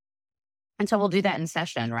body. And so we'll do that in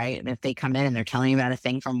session, right? And if they come in and they're telling me about a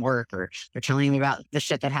thing from work or they're telling me about the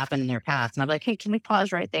shit that happened in their past, and I'm like, hey, can we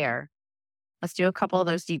pause right there? Let's do a couple of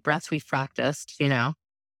those deep breaths we've practiced,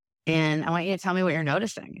 and I want you to tell me what you're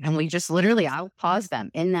noticing. And we just literally, I'll pause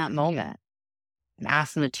them in that moment and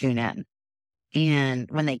ask them to tune in. And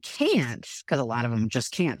when they can't, because a lot of them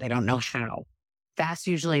just can't, they don't know how. That's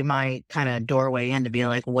usually my kind of doorway in to be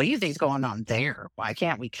like, what do you think's going on there? Why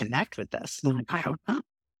can't we connect with this? And I'm like, I don't know.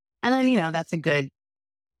 And then, that's a good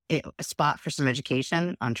spot for some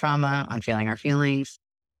education on trauma, on feeling our feelings.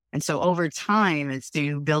 And so over time, it's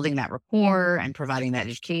through building that rapport and providing that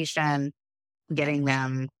education, getting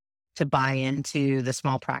them to buy into the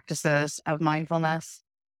small practices of mindfulness.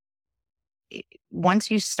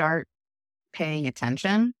 Once you start paying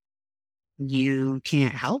attention, you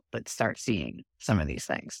can't help but start seeing some of these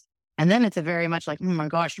things. And then it's a very much like, oh my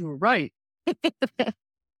gosh, you were right.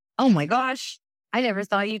 Oh my gosh, I never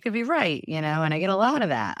thought you could be right, and I get a lot of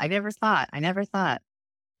that. I never thought, I never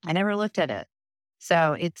looked at it.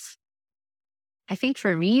 So I think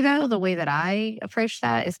for me though, the way that I approach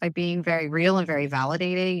that is by being very real and very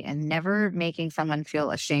validating and never making someone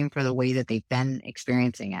feel ashamed for the way that they've been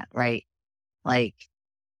experiencing it, right? Like,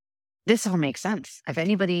 this all makes sense. If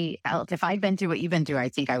anybody else, if I'd been through what you've been through, I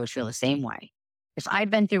think I would feel the same way. If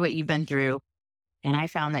I'd been through what you've been through and I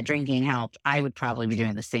found that drinking helped, I would probably be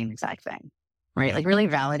doing the same exact thing, right? Like really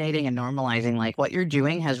validating and normalizing like what you're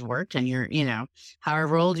doing has worked and you're,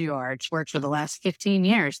 however old you are, it's worked for the last 15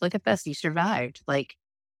 years. Look at this, you survived. Like,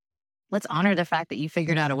 let's honor the fact that you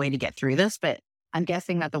figured out a way to get through this, but I'm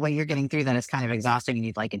guessing that the way you're getting through that is kind of exhausting and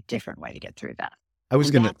you'd like a different way to get through that. I was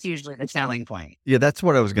And going to, that's usually the selling point. yeah, that's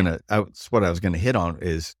what I was going to hit on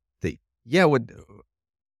is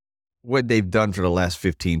what they've done for the last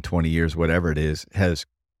 15, 20 years, whatever it is, has,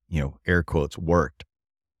 air quotes, worked.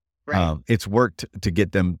 Right. It's worked to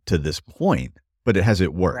get them to this point, but it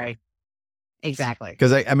hasn't worked. Right. Exactly.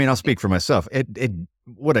 Because I'll speak for myself.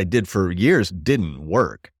 What I did for years didn't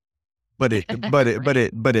work, but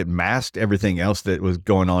it masked everything else that was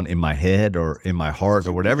going on in my head or in my heart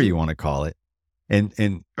or whatever you want to call it.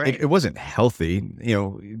 And Right. it wasn't healthy,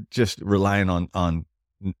 just relying on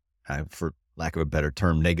for lack of a better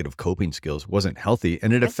term, negative coping skills wasn't healthy.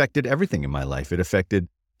 And it affected everything in my life. It affected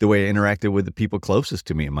the way I interacted with the people closest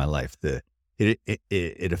to me in my life.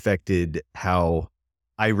 It affected how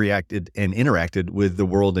I reacted and interacted with the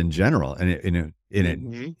world in general. And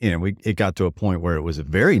it got to a point where it was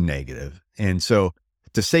very negative. And so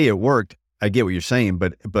to say it worked, I get what you're saying,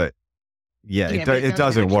 but yeah, it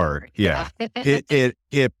doesn't work. Yeah.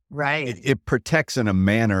 It protects in a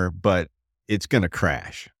manner, but it's going to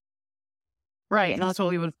crash. Right. And that's what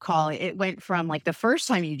we would call it. It went from like the first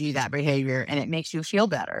time you do that behavior and it makes you feel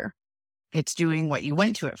better. It's doing what you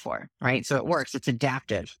went to it for, right? So it works. It's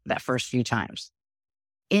adaptive that first few times.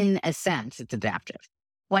 In a sense, it's adaptive.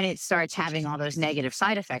 When it starts having all those negative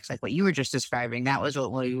side effects, like what you were just describing, that was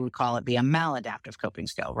what we would call it be a maladaptive coping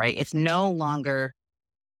skill, right? It's no longer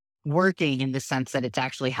working in the sense that it's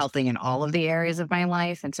actually helping in all of the areas of my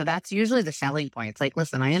life. And so that's usually the selling point. It's like,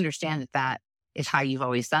 listen, I understand that is how you've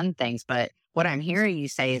always done things, but what I'm hearing you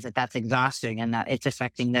say is that that's exhausting and that it's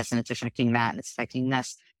affecting this and it's affecting that and it's affecting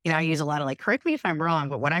this. I use a lot of like, correct me if I'm wrong,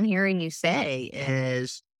 but what I'm hearing you say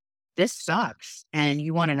is this sucks and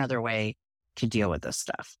you want another way to deal with this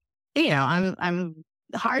stuff. I'm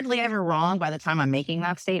hardly ever wrong by the time I'm making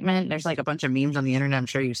that statement. There's like a bunch of memes on the internet. I'm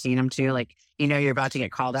sure you've seen them too. Like, you're about to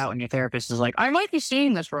get called out and your therapist is like, I might be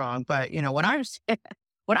seeing this wrong, but what I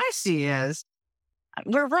see is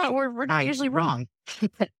we're wrong. We're not usually wrong.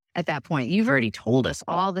 At that point, you've already told us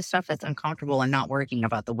all the stuff that's uncomfortable and not working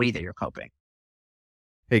about the way that you're coping.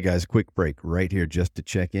 Hey guys, quick break right here just to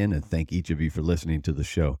check in and thank each of you for listening to the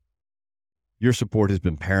show. Your support has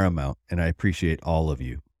been paramount and I appreciate all of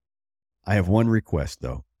you. I have one request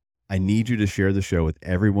though. I need you to share the show with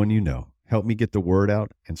everyone you know. Help me get the word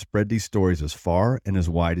out and spread these stories as far and as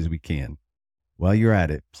wide as we can. While you're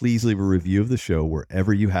at it, please leave a review of the show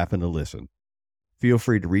wherever you happen to listen. Feel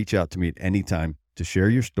free to reach out to me at any time to share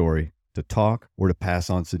your story, to talk, or to pass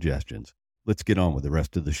on suggestions. Let's get on with the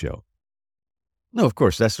rest of the show. No, of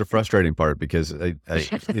course, that's the frustrating part because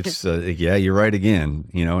it's, you're right again,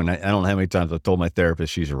 and I don't know how many times I've told my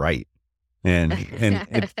therapist she's right. And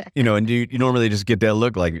you normally just get that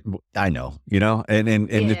look like, I know, and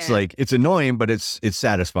it's like, it's annoying, but it's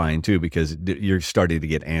satisfying too, because you're starting to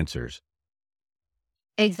get answers.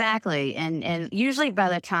 Exactly. And usually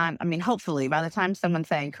hopefully by the time someone's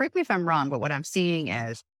saying, correct me if I'm wrong, but what I'm seeing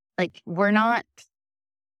is like, we're not,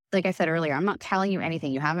 like I said earlier, I'm not telling you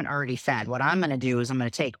anything you haven't already said. What I'm going to do is I'm going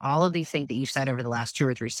to take all of these things that you said over the last 2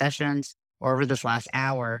 or 3 sessions or over this last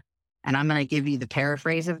hour, and I'm going to give you the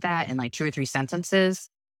paraphrase of that in like 2 or 3 sentences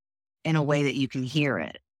in a way that you can hear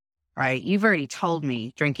it, right? You've already told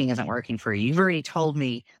me drinking isn't working for you. You've already told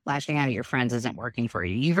me lashing out at your friends isn't working for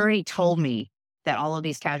you. You've already told me that all of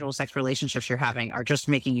these casual sex relationships you're having are just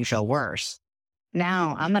making you feel worse.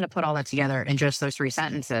 Now I'm going to put all that together in just those 3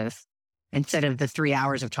 sentences instead of the 3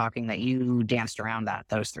 hours of talking that you danced around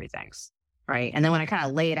those 3 things. Right. And then when I kind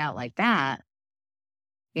of lay it out like that,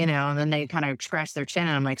 and then they kind of scratch their chin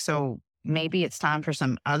and I'm like, so maybe it's time for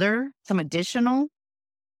some additional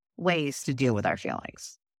ways to deal with our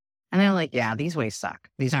feelings. And they're like, yeah, these ways suck.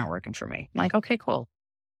 These aren't working for me. I'm like, okay, cool.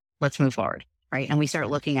 Let's move forward. Right. And we start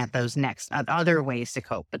looking at those next other ways to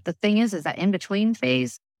cope. But the thing is that in between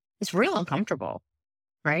phase is real uncomfortable.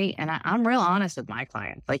 Right. And I'm real honest with my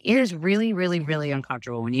clients. Like, it is really, really, really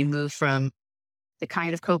uncomfortable when you move from the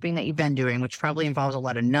kind of coping that you've been doing, which probably involves a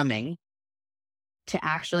lot of numbing, to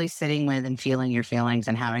actually sitting with and feeling your feelings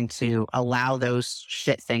and having to allow those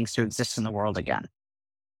shit things to exist in the world again.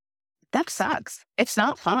 That sucks. It's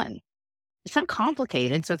not fun. It's not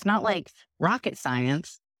complicated. So it's not like rocket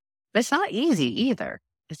science, but it's not easy either.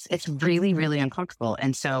 It's really, really uncomfortable.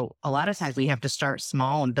 And so a lot of times we have to start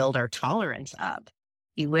small and build our tolerance up.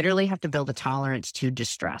 You literally have to build a tolerance to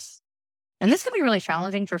distress. And this can be really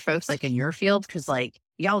challenging for folks like in your field, because like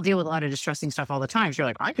y'all deal with a lot of distressing stuff all the time. So you're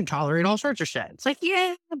like, I can tolerate all sorts of shit. It's like,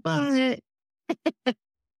 yeah, but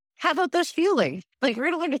how about those feelings? Like, we're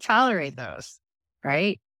going to learn to tolerate those,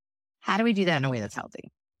 right? How do we do that in a way that's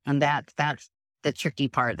healthy? And that's the tricky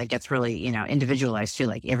part that gets really, individualized too.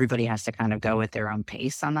 Like, everybody has to kind of go at their own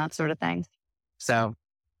pace on that sort of thing. So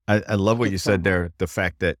I love what you said there. The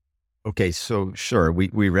fact that, okay, so sure,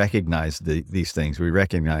 we recognize these things. We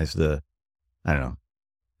recognize I don't know,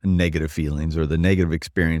 negative feelings or the negative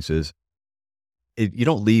experiences. You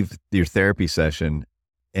don't leave your therapy session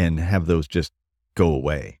and have those just go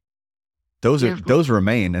away. Those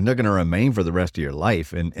remain, and they're going to remain for the rest of your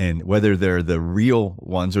life. And whether they're the real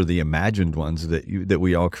ones or the imagined ones that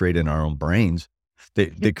we all create in our own brains,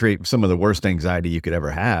 they create some of the worst anxiety you could ever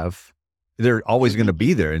have. They're always going to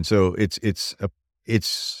be there. And so it's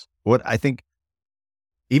what I think,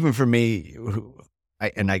 even for me,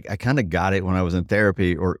 I kind of got it when I was in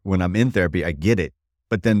therapy, or when I'm in therapy, I get it.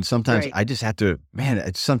 But then sometimes I just have to,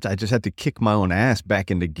 sometimes I just have to kick my own ass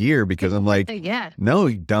back into gear, because I'm like, no,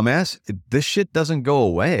 dumbass, this shit doesn't go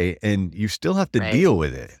away, and you still have to deal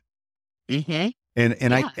with it.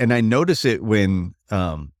 And I notice it when,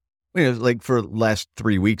 like for the last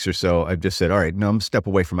 3 weeks or so, I've just said, all right, no, I'm step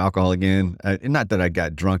away from alcohol again. Not that I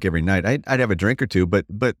got drunk every night. I'd have a drink or two, but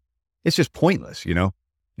it's just pointless,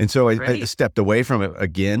 And so I stepped away from it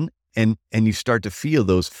again. And you start to feel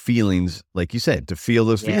those feelings, like you said, to feel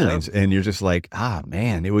those feelings. And you're just like,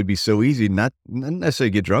 man, it would be so easy, not necessarily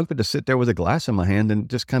get drunk, but to sit there with a glass in my hand and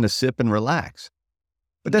just kind of sip and relax.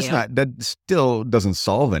 But that still doesn't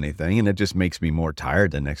solve anything. And it just makes me more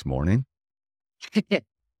tired the next morning.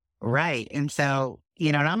 Right. And so,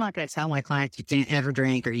 and I'm not going to tell my clients you can't ever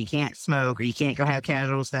drink, or you can't smoke, or you can't go have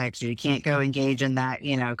casual sex, or you can't go engage in that,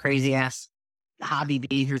 crazy ass hobby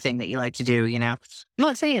behavior thing that you like to do, I'm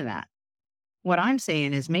not saying that. What I'm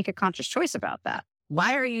saying is make a conscious choice about that.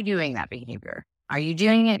 Why are you doing that behavior? Are you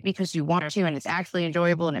doing it because you want to and it's actually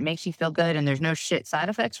enjoyable and it makes you feel good and there's no shit side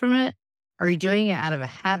effects from it? Or are you doing it out of a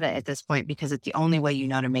habit at this point because it's the only way you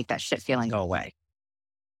know to make that shit feeling go away?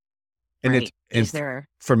 And is there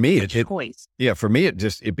for me a choice? For me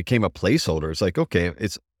it became a placeholder. It's like, okay,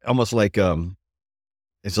 it's almost like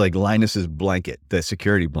it's like Linus's blanket, the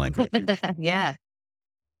security blanket. Yeah.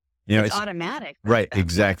 It's automatic. Right.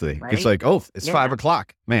 Exactly. Right? It's like, it's 5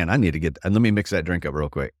 o'clock. Man, I need to let me mix that drink up real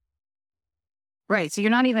quick. Right. So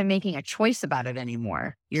you're not even making a choice about it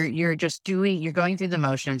anymore. You're just you're going through the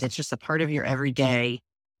motions. It's just a part of your everyday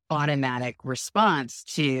automatic response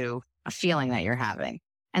to a feeling that you're having.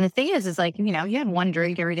 And the thing is like, you have one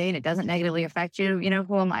drink every day and it doesn't negatively affect you,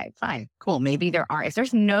 who am I? Fine, cool. Maybe if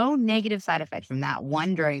there's no negative side effect from that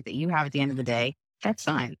one drink that you have at the end of the day, that's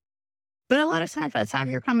fine. But a lot of times by the time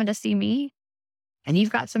you're coming to see me and you've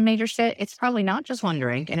got some major shit, it's probably not just one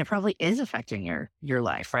drink, and it probably is affecting your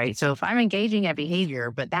life, right? So if I'm engaging in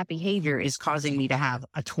behavior, but that behavior is causing me to have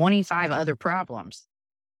 25 other problems,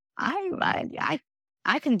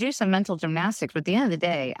 I can do some mental gymnastics, but at the end of the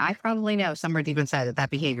day, I probably know somewhere deep inside that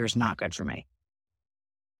behavior is not good for me.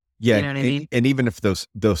 Yeah. You know what I mean? And even if those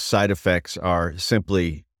side effects are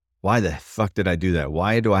simply, why the fuck did I do that?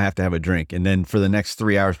 Why do I have to have a drink? And then for the next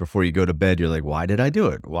 3 hours before you go to bed, you're like, why did I do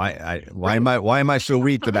it? Why am I so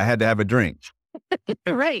weak that I had to have a drink?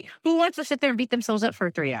 Right. Who wants to sit there and beat themselves up for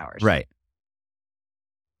 3 hours? Right.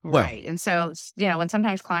 Right. And so, when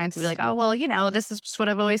sometimes clients will be like, oh, well, this is what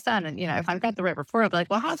I've always done. And, if I've got the right rapport, I'll be like,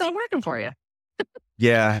 well, how's that working for you?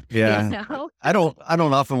 Yeah. I don't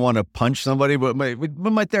often want to punch somebody, but when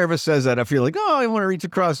my therapist says that, I feel like, I want to reach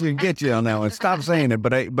across you and get you on that one. Stop saying it.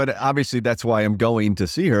 But obviously that's why I'm going to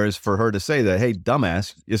see her, is for her to say that, hey,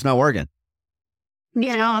 dumbass, it's not working.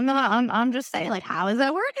 I'm just saying, like, how is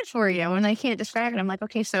that working for you? When they can't describe it, I'm like,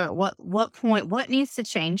 okay, so at what point, what needs to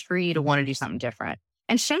change for you to want to do something different?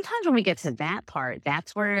 And sometimes when we get to that part,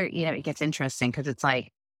 that's where, it gets interesting, because it's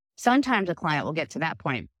like, sometimes a client will get to that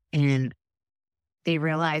point and they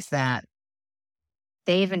realize that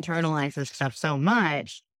they've internalized this stuff so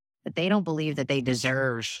much that they don't believe that they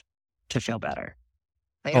deserve to feel better.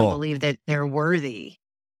 They don't believe that they're worthy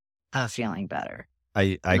of feeling better.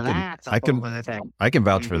 I can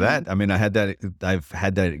vouch for that. I mean, I've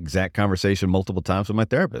had that exact conversation multiple times with my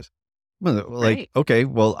therapist. Like, right. Okay,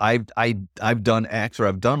 well, I've done X or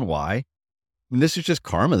I've done Y. And this is just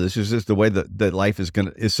karma. This is just the way that life is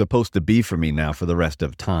supposed to be for me now for the rest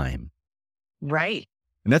of time. Right.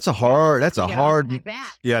 And that's a hard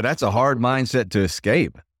mindset to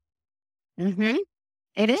escape. Mm-hmm.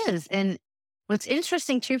 It is. And what's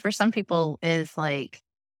interesting too, for some people, is like,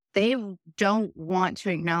 they don't want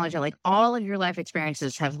to acknowledge that, like, all of your life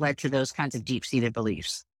experiences have led to those kinds of deep-seated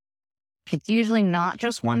beliefs. It's usually not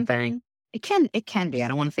just one thing. It can be. I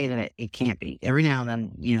don't want to say that it can't be. Every now and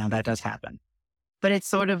then, that does happen. But it's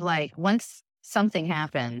sort of like, once something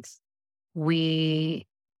happens, we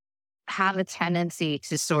have a tendency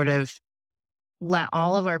to sort of let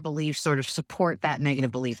all of our beliefs sort of support that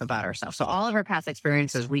negative belief about ourselves. So all of our past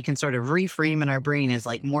experiences, we can sort of reframe in our brain as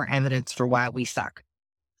like more evidence for why we suck.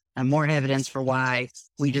 and more evidence for why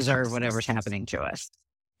we deserve whatever's happening to us.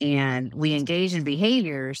 And we engage in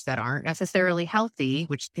behaviors that aren't necessarily healthy,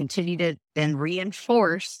 which continue to then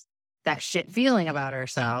reinforce that shit feeling about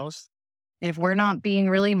ourselves. And if we're not being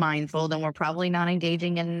really mindful, then we're probably not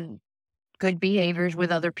engaging in good behaviors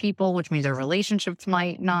with other people, which means our relationships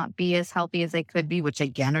might not be as healthy as they could be, which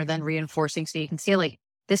again are then reinforcing. So you can see like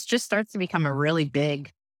this just starts to become a really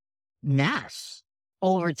big mess.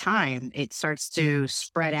 Over time, it starts to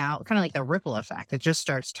spread out, kind of like the ripple effect. It just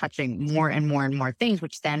starts touching more and more and more things,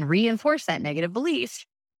 which then reinforce that negative belief.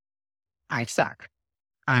 I suck.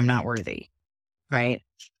 I'm not worthy. Right.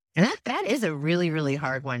 And that is a really, really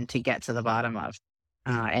hard one to get to the bottom of.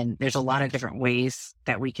 And there's a lot of different ways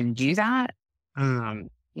that we can do that. EMDR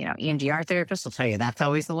therapists will tell you that's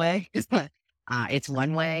always the way. It's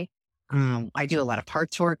one way. I do a lot of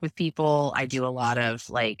parts work with people. I do a lot of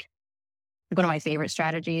one of my favorite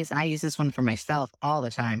strategies, and I use this one for myself all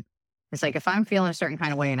the time. It's like if I'm feeling a certain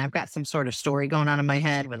kind of way and I've got some sort of story going on in my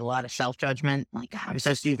head with a lot of self-judgment, like, God, I'm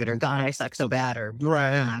so stupid, or God, I suck so bad, or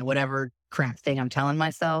whatever crap thing I'm telling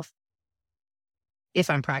myself. If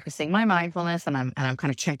I'm practicing my mindfulness and I'm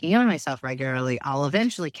kind of checking in on myself regularly, I'll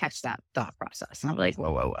eventually catch that thought process. And I'm like,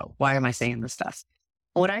 whoa, why am I saying this stuff?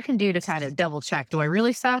 What I can do to kind of double check, do I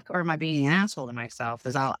really suck or am I being an asshole to myself?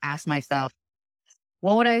 Is I'll ask myself,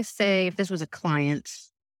 what would I say if this was a client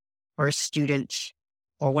or a student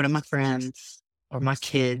or one of my friends or my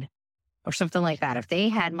kid or something like that? If they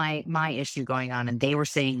had my issue going on and they were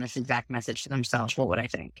saying this exact message to themselves, what would I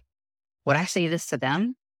think? Would I say this to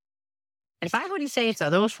them? And if I wouldn't say it to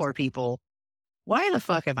those 4 people, why the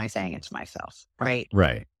fuck am I saying it to myself? Right.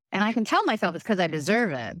 Right. And I can tell myself it's because I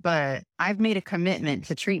deserve it, but I've made a commitment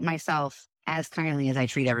to treat myself as kindly as I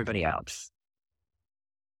treat everybody else.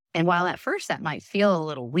 And while at first that might feel a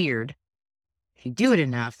little weird, if you do it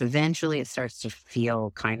enough, eventually it starts to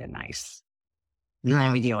feel kind of nice. And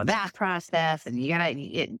then we deal with that process, and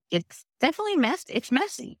it's definitely messy. It's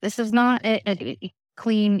messy. This is not a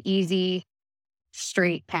clean, easy,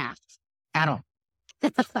 straight path at all.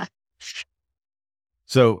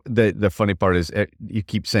 So the funny part is you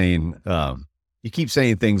keep saying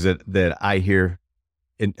things that I hear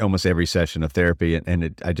in almost every session of therapy,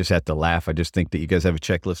 and I just have to laugh. I just think that you guys have a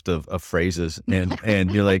checklist of phrases,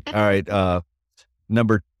 and you're like, all right,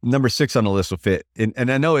 number 6 on the list will fit.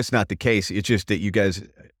 And I know it's not the case. It's just that you guys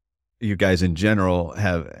in general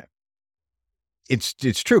have.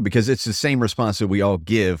 It's true because it's the same response that we all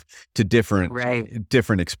give to different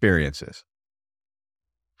experiences.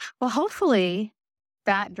 Well, hopefully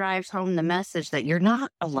that drives home the message that you're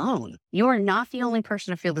not alone. You are not the only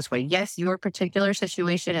person to feel this way. Yes, your particular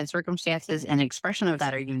situation and circumstances and expression of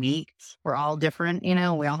that are unique. We're all different. We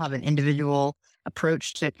all have an individual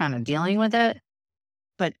approach to kind of dealing with it.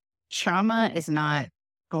 But trauma is not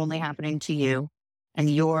only happening to you, and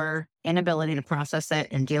your inability to process it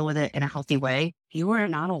and deal with it in a healthy way. You are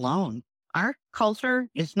not alone. Our culture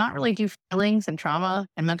does not really do feelings and trauma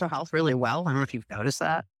and mental health really well. I don't know if you've noticed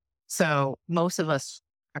that. So most of us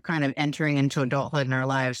are kind of entering into adulthood in our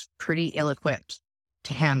lives pretty ill-equipped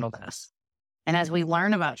to handle this. And as we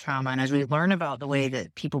learn about trauma and as we learn about the way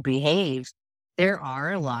that people behave, there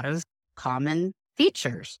are a lot of common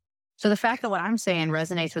features. So the fact that what I'm saying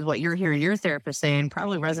resonates with what you're hearing your therapist saying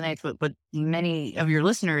probably resonates with what many of your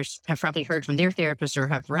listeners have probably heard from their therapist or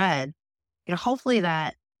have read. Hopefully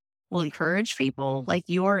that will encourage people like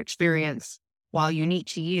your experience. While unique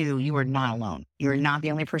to you, you are not alone. You're not the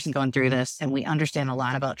only person going through this. And we understand a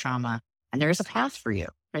lot about trauma. And there's a path for you.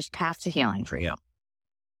 There's a path to healing for you.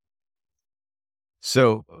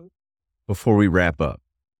 So before we wrap up,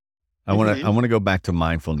 I want to go back to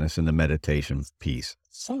mindfulness and the meditation piece.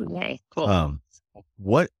 So yay. Cool.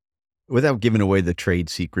 Without giving away the trade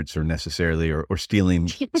secrets or necessarily or stealing,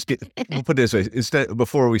 we'll put it this way,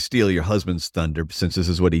 before we steal your husband's thunder, since this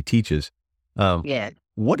is what he teaches.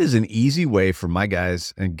 What is an easy way for my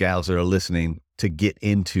guys and gals that are listening to get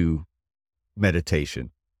into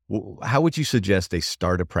meditation? How would you suggest they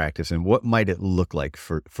start a practice, and what might it look like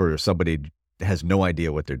for somebody that has no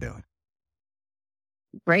idea what they're doing?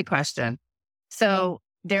 Great question. So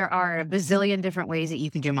there are a bazillion different ways that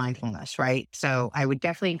you can do mindfulness, right? So I would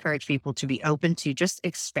definitely encourage people to be open to just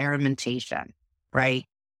experimentation, right?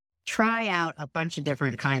 Try out a bunch of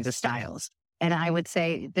different kinds of styles. And I would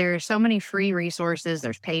say there are so many free resources.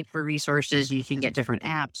 There's paid for resources. You can get different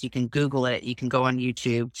apps. You can Google it. You can go on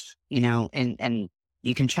YouTube, and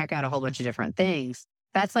you can check out a whole bunch of different things.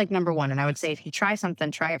 That's like number one. And I would say if you try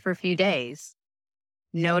something, try it for a few days.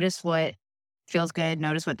 Notice what feels good,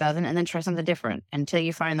 notice what doesn't, and then try something different until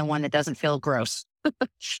you find the one that doesn't feel gross,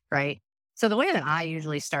 right? So the way that I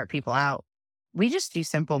usually start people out we just do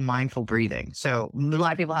simple mindful breathing. So a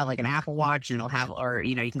lot of people have like an Apple Watch and it'll have, or,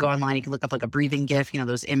 you can go online, you can look up like a breathing GIF,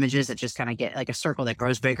 those images that just kind of get like a circle that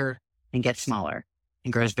grows bigger and gets smaller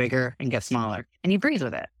and grows bigger and gets smaller. And you breathe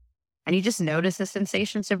with it. And you just notice the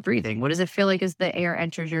sensations of breathing. What does it feel like as the air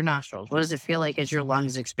enters your nostrils? What does it feel like as your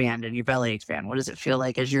lungs expand and your belly expand? What does it feel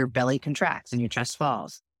like as your belly contracts and your chest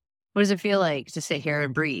falls? What does it feel like to sit here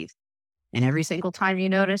and breathe? And every single time you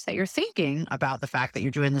notice that you're thinking about the fact that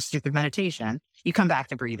you're doing this stupid meditation, you come back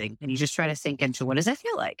to breathing and you just try to sink into, what does that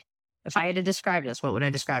feel like? If I had to describe this, what would I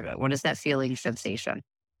describe it? What is that feeling sensation?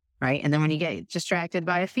 Right? And then when you get distracted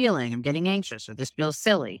by a feeling, I'm getting anxious or this feels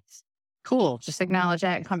silly, cool. Just acknowledge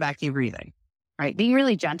that and come back to your breathing, right? Being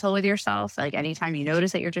really gentle with yourself. Like anytime you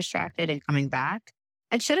notice that you're distracted and coming back,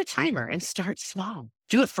 and set a timer and start small.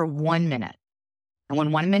 Do it for 1 minute. And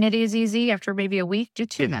when 1 minute is easy, after maybe a week, do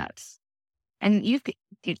 2 minutes. And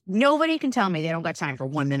nobody can tell me they don't got time for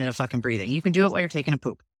 1 minute of fucking breathing. You can do it while you're taking a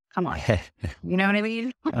poop. Come on. You know what I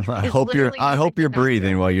mean? I hope you're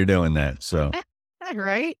breathing while you're doing that. So,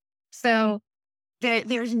 right. So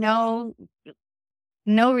there's no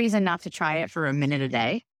reason not to try it for a minute a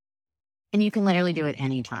day. And you can literally do it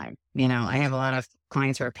anytime. I have a lot of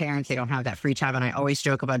clients who are parents. They don't have that free time. And I always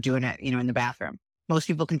joke about doing it, in the bathroom. Most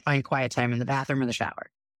people can find quiet time in the bathroom or the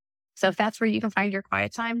shower. So if that's where you can find your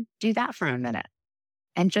quiet time, do that for a minute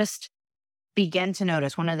and just begin to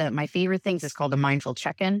notice. One of my favorite things is called a mindful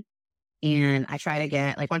check-in. And I try to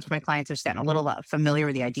get, like, once my clients are getting a little familiar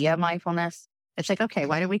with the idea of mindfulness, it's like, okay,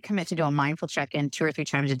 why don't we commit to do a mindful check-in 2 or 3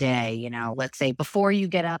 times a day? Let's say before you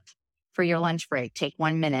get up for your lunch break, take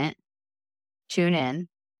 1 minute, tune in,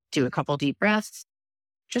 do a couple deep breaths.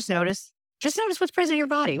 Just notice what's present in your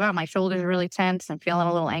body. Wow, my shoulders are really tense. I'm feeling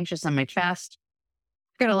a little anxious on my chest.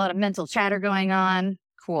 Got a lot of mental chatter going on.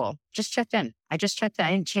 Cool. Just checked in. I just checked in.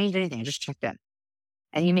 I didn't change anything. I just checked in.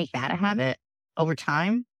 And you make that a habit over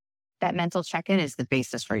time. That mental check-in is the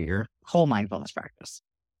basis for your whole mindfulness practice.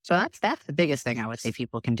 So that's the biggest thing I would say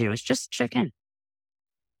people can do is just check in.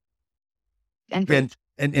 And breathe.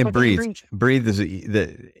 And breathe. Breathe is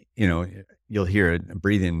you'll hear it.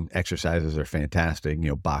 Breathing exercises are fantastic.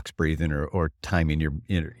 Box breathing or timing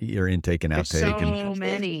your intake and outtake. There's so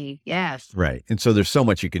many. Yes. Right. And so there's so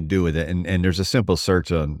much you can do with it. And there's a simple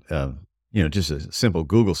search on, just a simple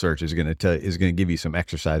Google search is going to give you some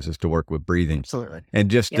exercises to work with breathing. Absolutely.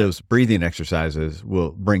 And just those breathing exercises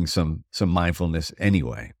will bring some mindfulness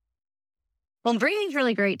anyway. Well, breathing's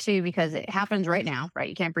really great too, because it happens right now, right?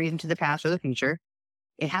 You can't breathe into the past or the future.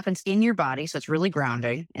 It happens in your body. So it's really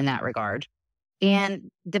grounding in that regard.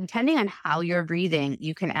 And depending on how you're breathing,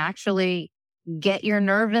 you can actually get your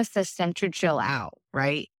nervous system to chill out,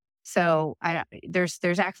 right? So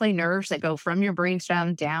there's actually nerves that go from your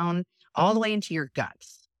brainstem down all the way into your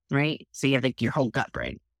guts, right? So you have like your whole gut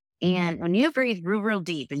brain. And when you breathe real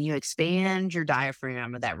deep and you expand your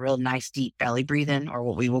diaphragm with that real nice deep belly breathing, or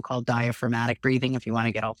what we will call diaphragmatic breathing, if you want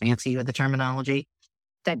to get all fancy with the terminology,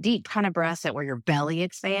 that deep kind of breath where your belly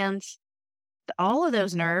expands, all of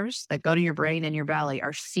those nerves that go to your brain and your belly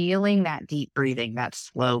are sealing that deep breathing, that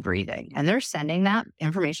slow breathing. And they're sending that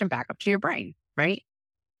information back up to your brain, right?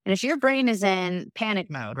 And if your brain is in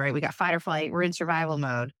panic mode, right? We got fight or flight, we're in survival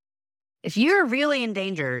mode. If you're really in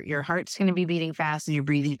danger, your heart's going to be beating fast and your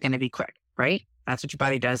breathing is going to be quick, right? That's what your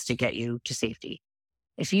body does to get you to safety.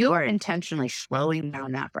 If you are intentionally slowing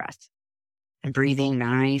down that breath and breathing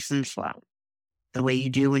nice and slow, the way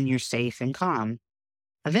you do when you're safe and calm,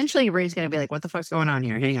 eventually your brain's going to be like, what the fuck's going on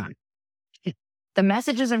here? Hang on. The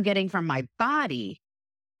messages I'm getting from my body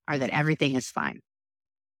are that everything is fine.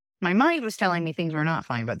 My mind was telling me things were not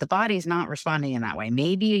fine, but the body's not responding in that way.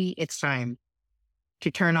 Maybe it's time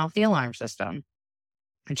to turn off the alarm system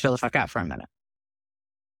and chill the fuck out for a minute.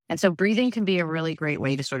 And so breathing can be a really great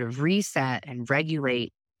way to sort of reset and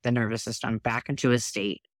regulate the nervous system back into a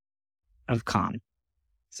state of calm.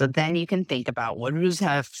 So then you can think about what is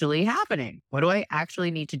actually happening. What do I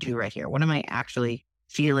actually need to do right here? What am I actually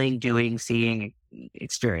feeling, doing, seeing,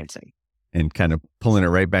 experiencing? And kind of pulling it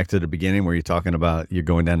right back to the beginning where you're talking about you're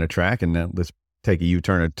going down the track and now let's take a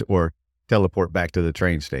U-turn or teleport back to the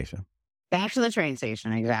train station. Back to the train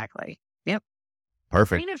station, exactly. Yep.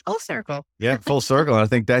 Perfect. Full circle. Yeah, full circle. I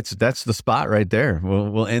think that's the spot right there.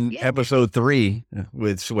 We'll end episode 3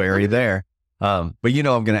 with Sweary there. But I'm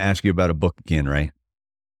going to ask you about a book again, right?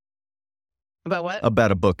 About what?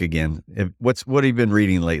 About a book again. What have you been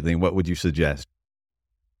reading lately, and what would you suggest?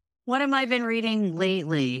 What have I been reading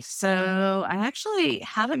lately? So I actually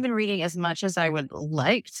haven't been reading as much as I would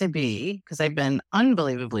like to be because I've been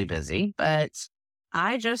unbelievably busy, but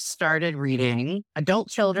I just started reading Adult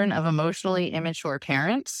Children of Emotionally Immature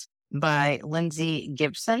Parents by Lindsay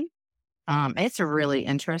Gibson. It's a really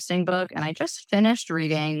interesting book. And I just finished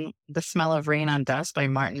reading The Smell of Rain on Dust by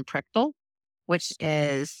Martin Prichtel, which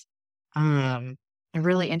is a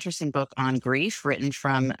really interesting book on grief written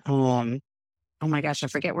from, oh my gosh, I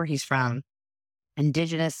forget where he's from.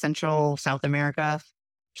 Indigenous Central South America,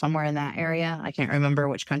 somewhere in that area. I can't remember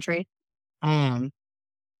which country. Um,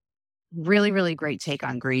 Really, really great take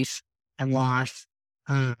on grief and loss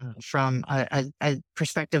from a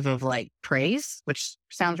perspective of like praise, which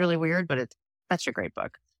sounds really weird, but it's such a great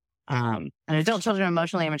book. And Adult Children,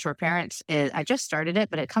 Emotionally Immature Parents I just started it,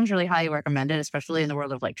 but it comes really highly recommended, especially in the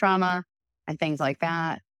world of like trauma and things like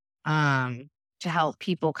that, to help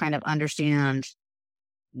people kind of understand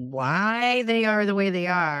why they are the way they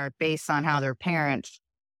are based on how their parents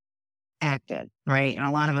acted, right? And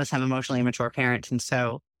a lot of us have emotionally immature parents. And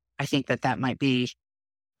so I think that might be,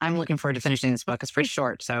 I'm looking forward to finishing this book. It's pretty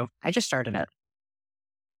short. So I just started it.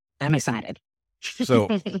 I'm excited. So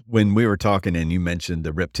when we were talking and you mentioned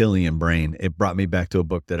the reptilian brain, it brought me back to a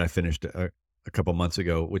book that I finished a couple months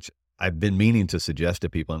ago, which I've been meaning to suggest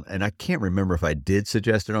to people. And I can't remember if I did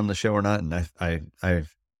suggest it on the show or not. And I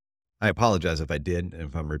apologize if I did,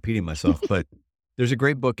 if I'm repeating myself, but there's a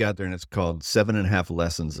great book out there and it's called 7.5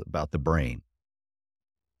 Lessons About the Brain.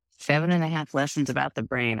 7.5 Lessons About the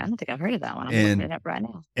Brain. I don't think I've heard of that one. I'm looking it up right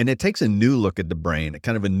now. And it takes a new look at the brain,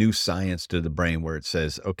 kind of a new science to the brain where it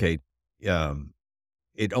says, okay,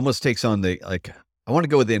 it almost takes on I want to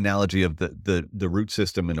go with the analogy of the root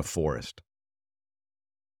system in a forest.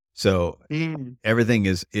 So everything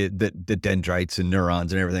is the dendrites and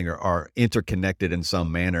neurons and everything are interconnected in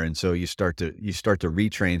some manner. And so you start to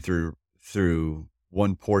retrain through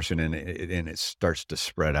one portion and it starts to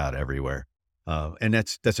spread out everywhere. And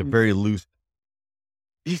that's a very loose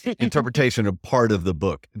interpretation of part of the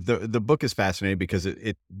book. The book is fascinating because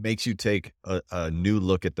it makes you take a new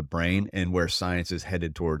look at the brain and where science is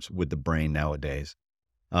headed towards with the brain nowadays.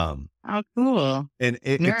 Oh, cool. And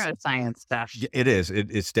neuroscience stuff. It is.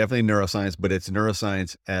 It's definitely neuroscience, but it's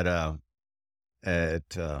neuroscience at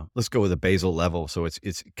let's go with a basal level. So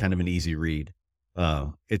it's kind of an easy read.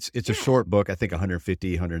 It's a short book, I think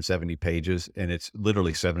 150, 170 pages, and it's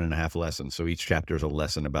literally 7.5 lessons. So each chapter is a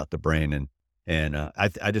lesson about the brain. And I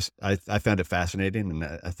found it fascinating and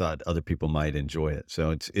I thought other people might enjoy it.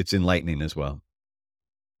 So it's enlightening as well.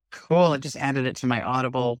 Cool. I just added it to my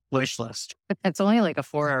Audible wish list. It's only like a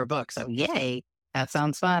 4-hour book. So yay. That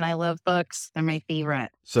sounds fun. I love books. They're my favorite.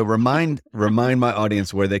 So remind my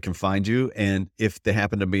audience where they can find you. And if they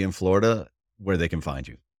happen to be in Florida, where they can find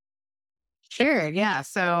you. Sure. Yeah.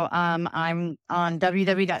 So I'm on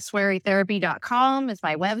www.swearytherapy.com is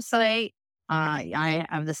my website. I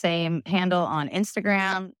have the same handle on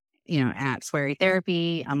Instagram, at Sweary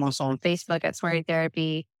Therapy. I'm also on Facebook at Sweary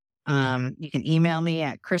Therapy. You can email me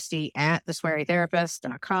at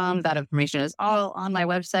Christy@theswearytherapist.com. That information is all on my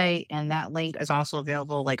website. And that link is also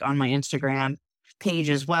available like on my Instagram page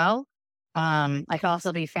as well. I can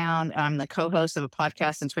also be found. I'm the co-host of a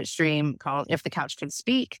podcast and Twitch stream called If the Couch Could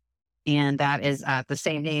Speak. And that is the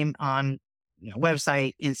same name on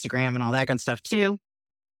website, Instagram, and all that good stuff too.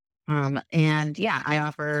 And yeah, I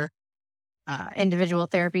offer individual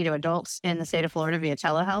therapy to adults in the state of Florida via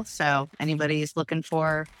telehealth. So anybody's looking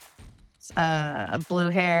for a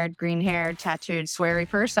blue-haired, green-haired, tattooed, sweary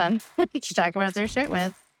person to talk about their shit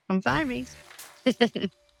with, come find me.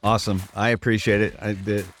 Awesome. I appreciate it.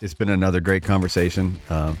 It's been another great conversation.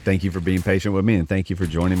 Thank you for being patient with me, and thank you for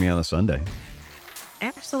joining me on a Sunday.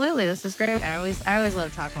 Absolutely. This is great. I always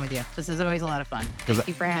love talking with you. This is always a lot of fun. Thank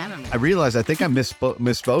you for having me. I realized I think I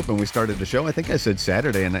misspoke when we started the show. I think I said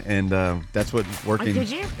Saturday, and that's what working. Did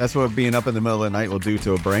you? That's what being up in the middle of the night will do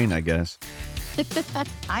to a brain, I guess.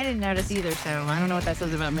 I didn't notice either, so I don't know what that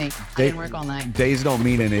says about me. I didn't work all night. Days don't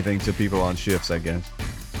mean anything to people on shifts, I guess.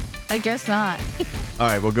 I guess not. All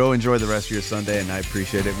right, well, go enjoy the rest of your Sunday, and I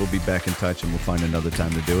appreciate it. We'll be back in touch, and we'll find another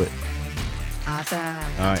time to do it. Awesome.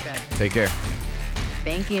 All right, take care.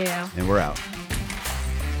 Thank you. And we're out.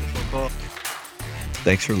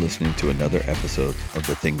 Thanks for listening to another episode of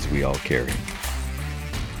The Things We All Carry.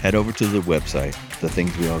 Head over to the website,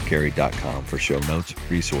 thethingsweallcarry.com for show notes,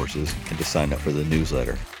 resources, and to sign up for the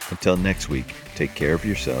newsletter. Until next week, take care of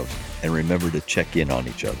yourselves and remember to check in on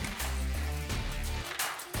each other.